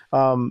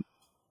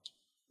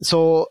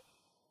 So,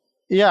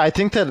 yeah, I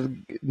think that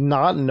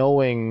not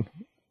knowing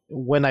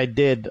when I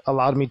did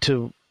allowed me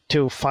to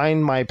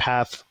find my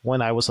path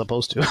when I was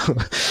supposed to.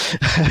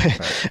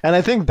 And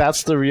I think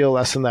that's the real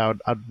lesson that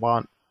I'd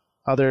want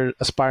other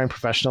aspiring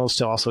professionals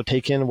to also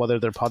take in, whether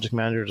they're project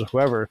managers or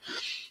whoever.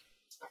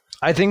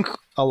 I think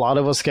a lot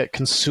of us get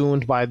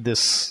consumed by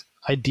this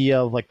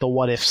idea of like the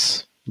what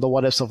ifs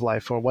of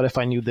life, or what if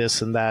I knew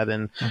this and that,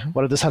 and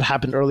what if this had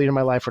happened earlier in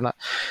my life or not.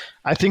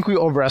 I think we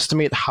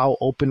overestimate how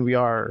open we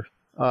are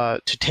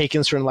to take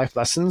in certain life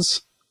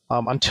lessons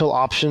until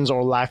options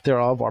or lack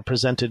thereof are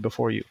presented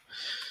before you.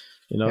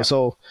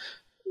 So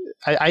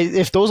I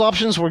if those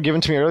options were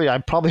given to me earlier, I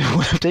probably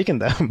would have taken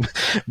them.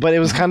 But it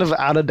was kind of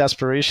out of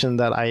desperation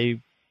that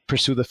I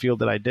pursued the field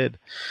that I did.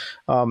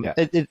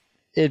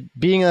 It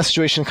being in that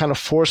situation kind of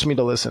forced me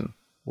to listen.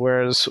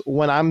 Whereas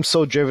when I'm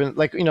so driven,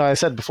 like, I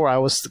said before, I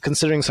was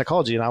considering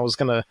psychology, and I was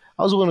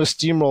willing to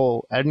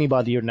steamroll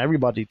anybody and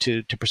everybody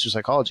to pursue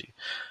psychology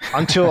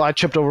until I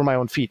tripped over my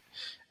own feet.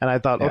 And I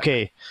thought,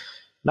 okay,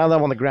 now that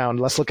I'm on the ground,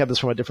 let's look at this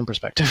from a different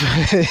perspective.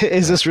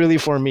 Is this really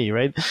for me,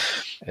 right?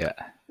 Yeah.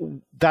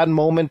 That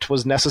moment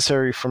was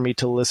necessary for me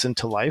to listen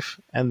to life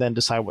and then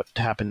decide what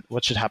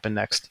should happen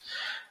next.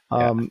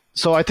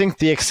 So I think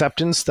the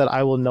acceptance that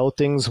I will know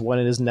things when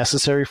it is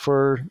necessary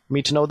for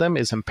me to know them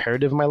is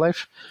imperative in my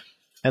life.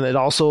 And it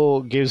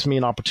also gives me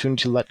an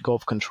opportunity to let go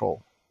of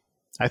control.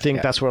 I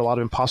think that's where a lot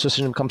of imposter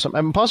syndrome comes from.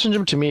 And imposter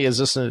syndrome to me is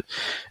just an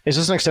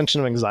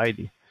extension of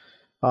anxiety.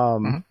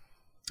 And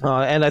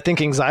I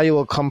think anxiety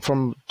will come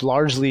from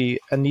largely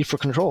a need for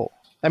control.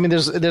 I mean,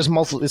 it's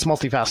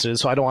multifaceted,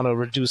 so I don't want to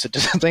reduce it to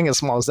something as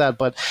small as that.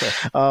 But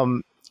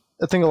I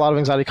think a lot of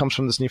anxiety comes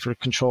from this need for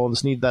control,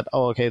 this need that,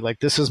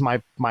 like this is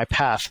my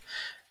path.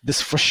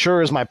 This for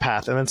sure is my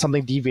path. And then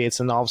something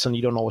deviates, and all of a sudden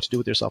you don't know what to do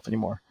with yourself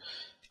anymore.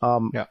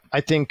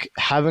 I think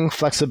having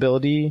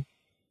flexibility,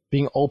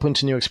 being open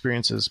to new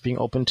experiences, being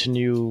open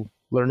to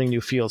learning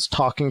new fields,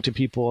 talking to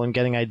people and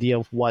getting an idea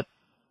of what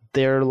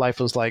their life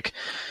was like,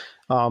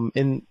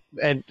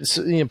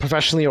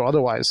 professionally or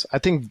otherwise. I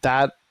think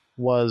that's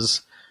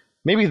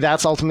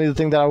ultimately the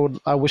thing that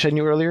I wish I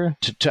knew earlier,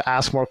 to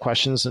ask more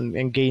questions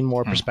and gain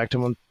more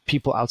perspective on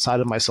people outside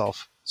of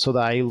myself, so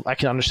that I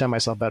can understand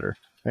myself better.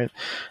 Right.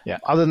 Yeah.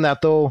 Other than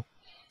that, though,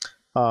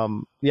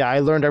 I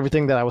learned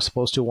everything that I was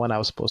supposed to when I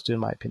was supposed to, in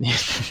my opinion.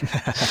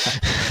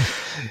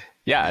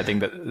 Yeah, I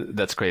think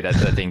that's great. I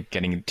think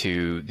getting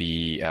to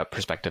the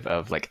perspective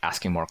of like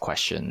asking more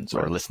questions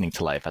or listening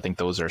to life, I think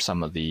those are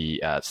some of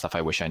the stuff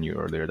I wish I knew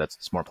earlier.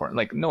 That's more important.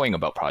 Like knowing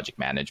about project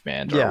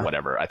management or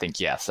whatever. I think,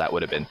 yes, that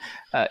would have been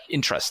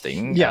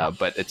interesting.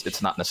 But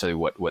it's not necessarily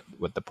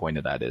what the point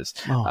of that is.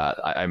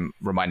 I'm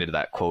reminded of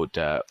that quote,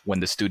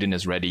 when the student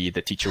is ready,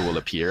 the teacher will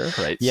appear,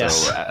 right?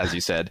 Yes. So as you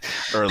said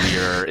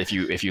earlier, if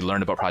you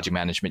learned about project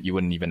management, you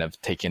wouldn't even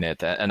have taken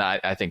it. And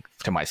I think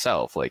to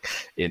myself, like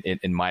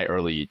in my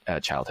early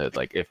childhood,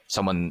 like if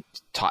someone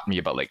taught me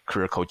about like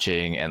career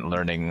coaching and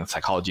learning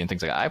psychology and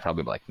things like that, I'd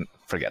probably be like,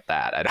 forget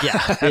that. I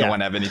don't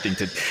want to have anything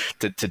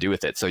to do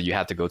with it. So you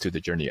have to go through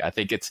the journey. I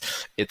think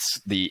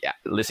it's the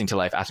listening to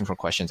life, asking for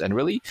questions, and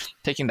really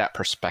taking that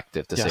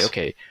perspective to say,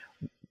 okay,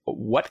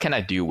 what can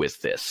I do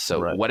with this?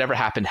 So whatever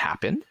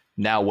happened.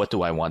 Now, what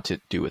do I want to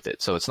do with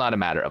it? So it's not a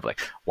matter of like,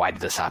 why did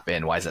this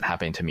happen? Why is it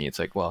happening to me? It's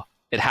like, well,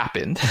 it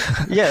happened.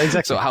 Yeah,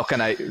 exactly. So how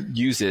can I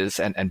use this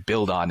and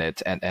build on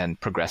it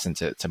and progress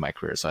into my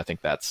career? So I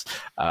think that's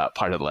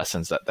part of the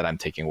lessons that I'm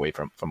taking away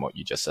from what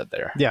you just said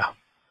there. Yeah.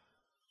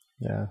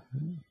 Yeah.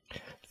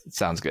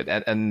 Sounds good.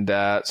 And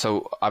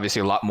so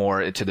obviously a lot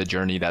more to the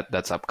journey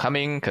that's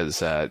upcoming, because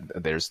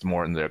there's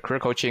more in the career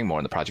coaching, more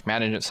on the project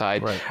management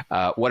side. Right.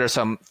 What are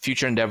some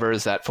future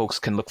endeavors that folks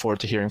can look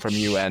forward to hearing from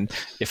you? And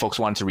if folks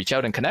want to reach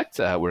out and connect,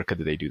 where could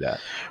they do that?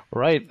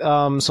 Right.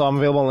 So I'm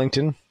available on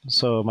LinkedIn.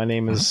 So my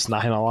name is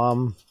Nahian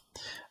Alam.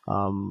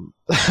 I'm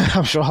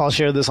sure I'll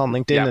share this on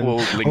LinkedIn. Yeah,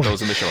 we'll link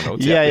those in the show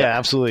notes. Yeah,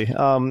 absolutely.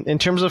 In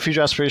terms of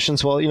future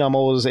aspirations, well, I'm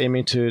always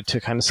aiming to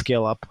kind of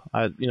scale up,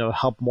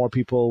 help more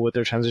people with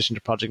their transition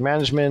to project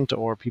management,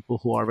 or people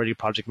who are already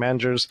project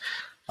managers,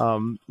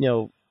 trying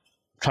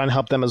to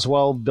help them as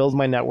well, build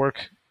my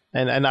network.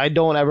 And I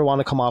don't ever want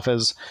to come off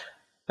as,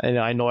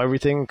 I know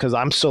everything, because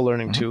I'm still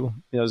learning too.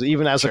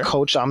 Even as a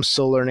coach, I'm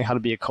still learning how to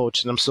be a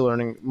coach, and I'm still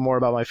learning more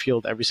about my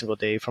field every single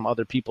day from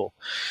other people.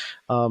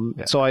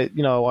 So I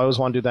always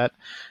want to do that.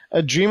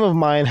 A dream of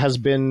mine has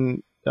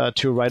been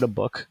to write a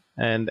book,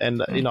 and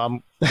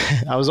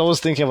I was always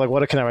thinking of like,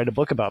 what can I write a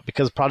book about?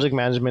 Because project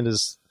management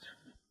is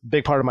a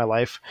big part of my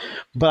life,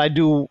 but I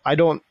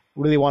don't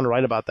really want to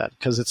write about that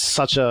because it's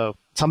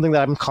something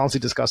that I'm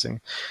constantly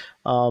discussing.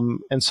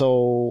 And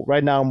so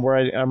right now I'm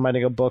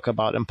writing a book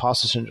about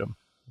imposter syndrome.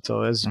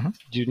 So as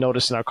you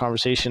noticed in our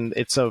conversation,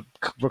 it's a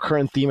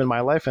recurrent theme in my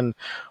life. And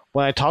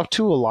when I talk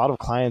to a lot of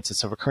clients,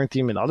 it's a recurrent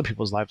theme in other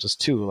people's lives as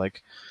too.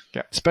 Like,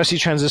 especially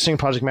transitioning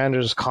project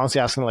managers,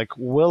 constantly asking like,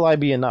 will I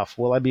be enough?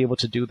 Will I be able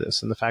to do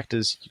this? And the fact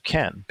is you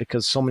can,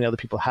 because so many other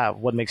people have.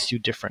 What makes you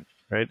different,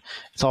 right?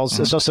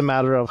 It's just a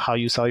matter of how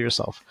you sell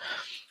yourself.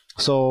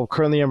 So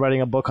currently I'm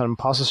writing a book on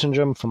imposter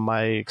syndrome from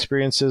my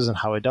experiences and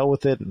how I dealt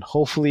with it. And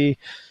hopefully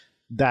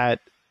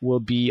that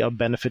will be of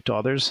benefit to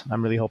others.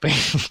 I'm really hoping.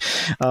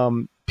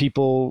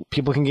 People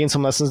can gain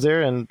some lessons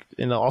there, and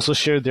also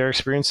share their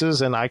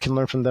experiences, and I can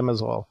learn from them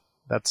as well.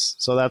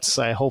 That's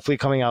hopefully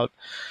coming out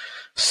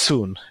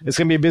soon. It's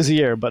going to be a busy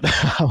year, but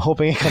I'm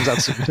hoping it comes out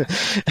soon.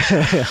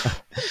 Yeah.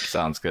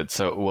 Sounds good.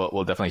 So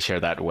we'll definitely share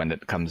that when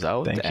it comes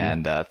out. Thank you.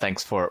 And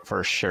thanks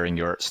for sharing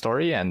your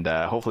story. And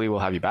hopefully we'll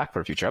have you back for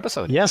a future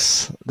episode.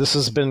 Yes, this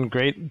has been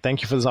great.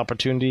 Thank you for this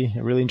opportunity. I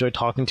really enjoyed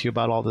talking to you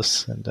about all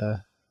this. And,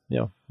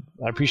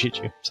 I appreciate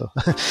you. So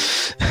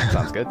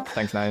Sounds good.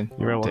 Thanks, Nahian.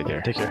 You're very welcome. Take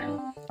care. Take care.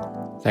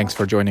 Thanks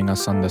for joining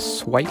us on the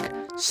SWIKE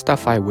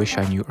Stuff I Wish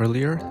I Knew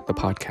Earlier, the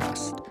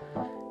podcast.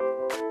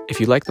 If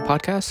you like the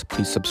podcast,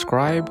 please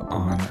subscribe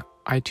on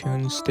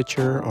iTunes,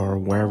 Stitcher, or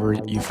wherever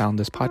you found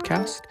this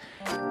podcast.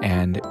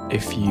 And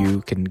if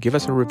you can give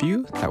us a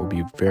review, that would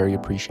be very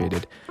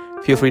appreciated.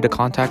 Feel free to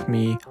contact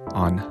me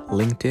on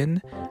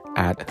LinkedIn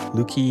at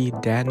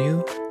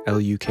Lukidanu,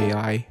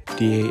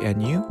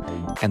 LUKIDANU,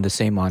 and the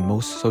same on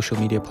most social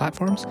media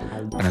platforms.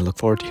 And I look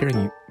forward to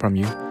hearing from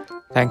you.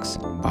 Thanks.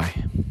 Bye.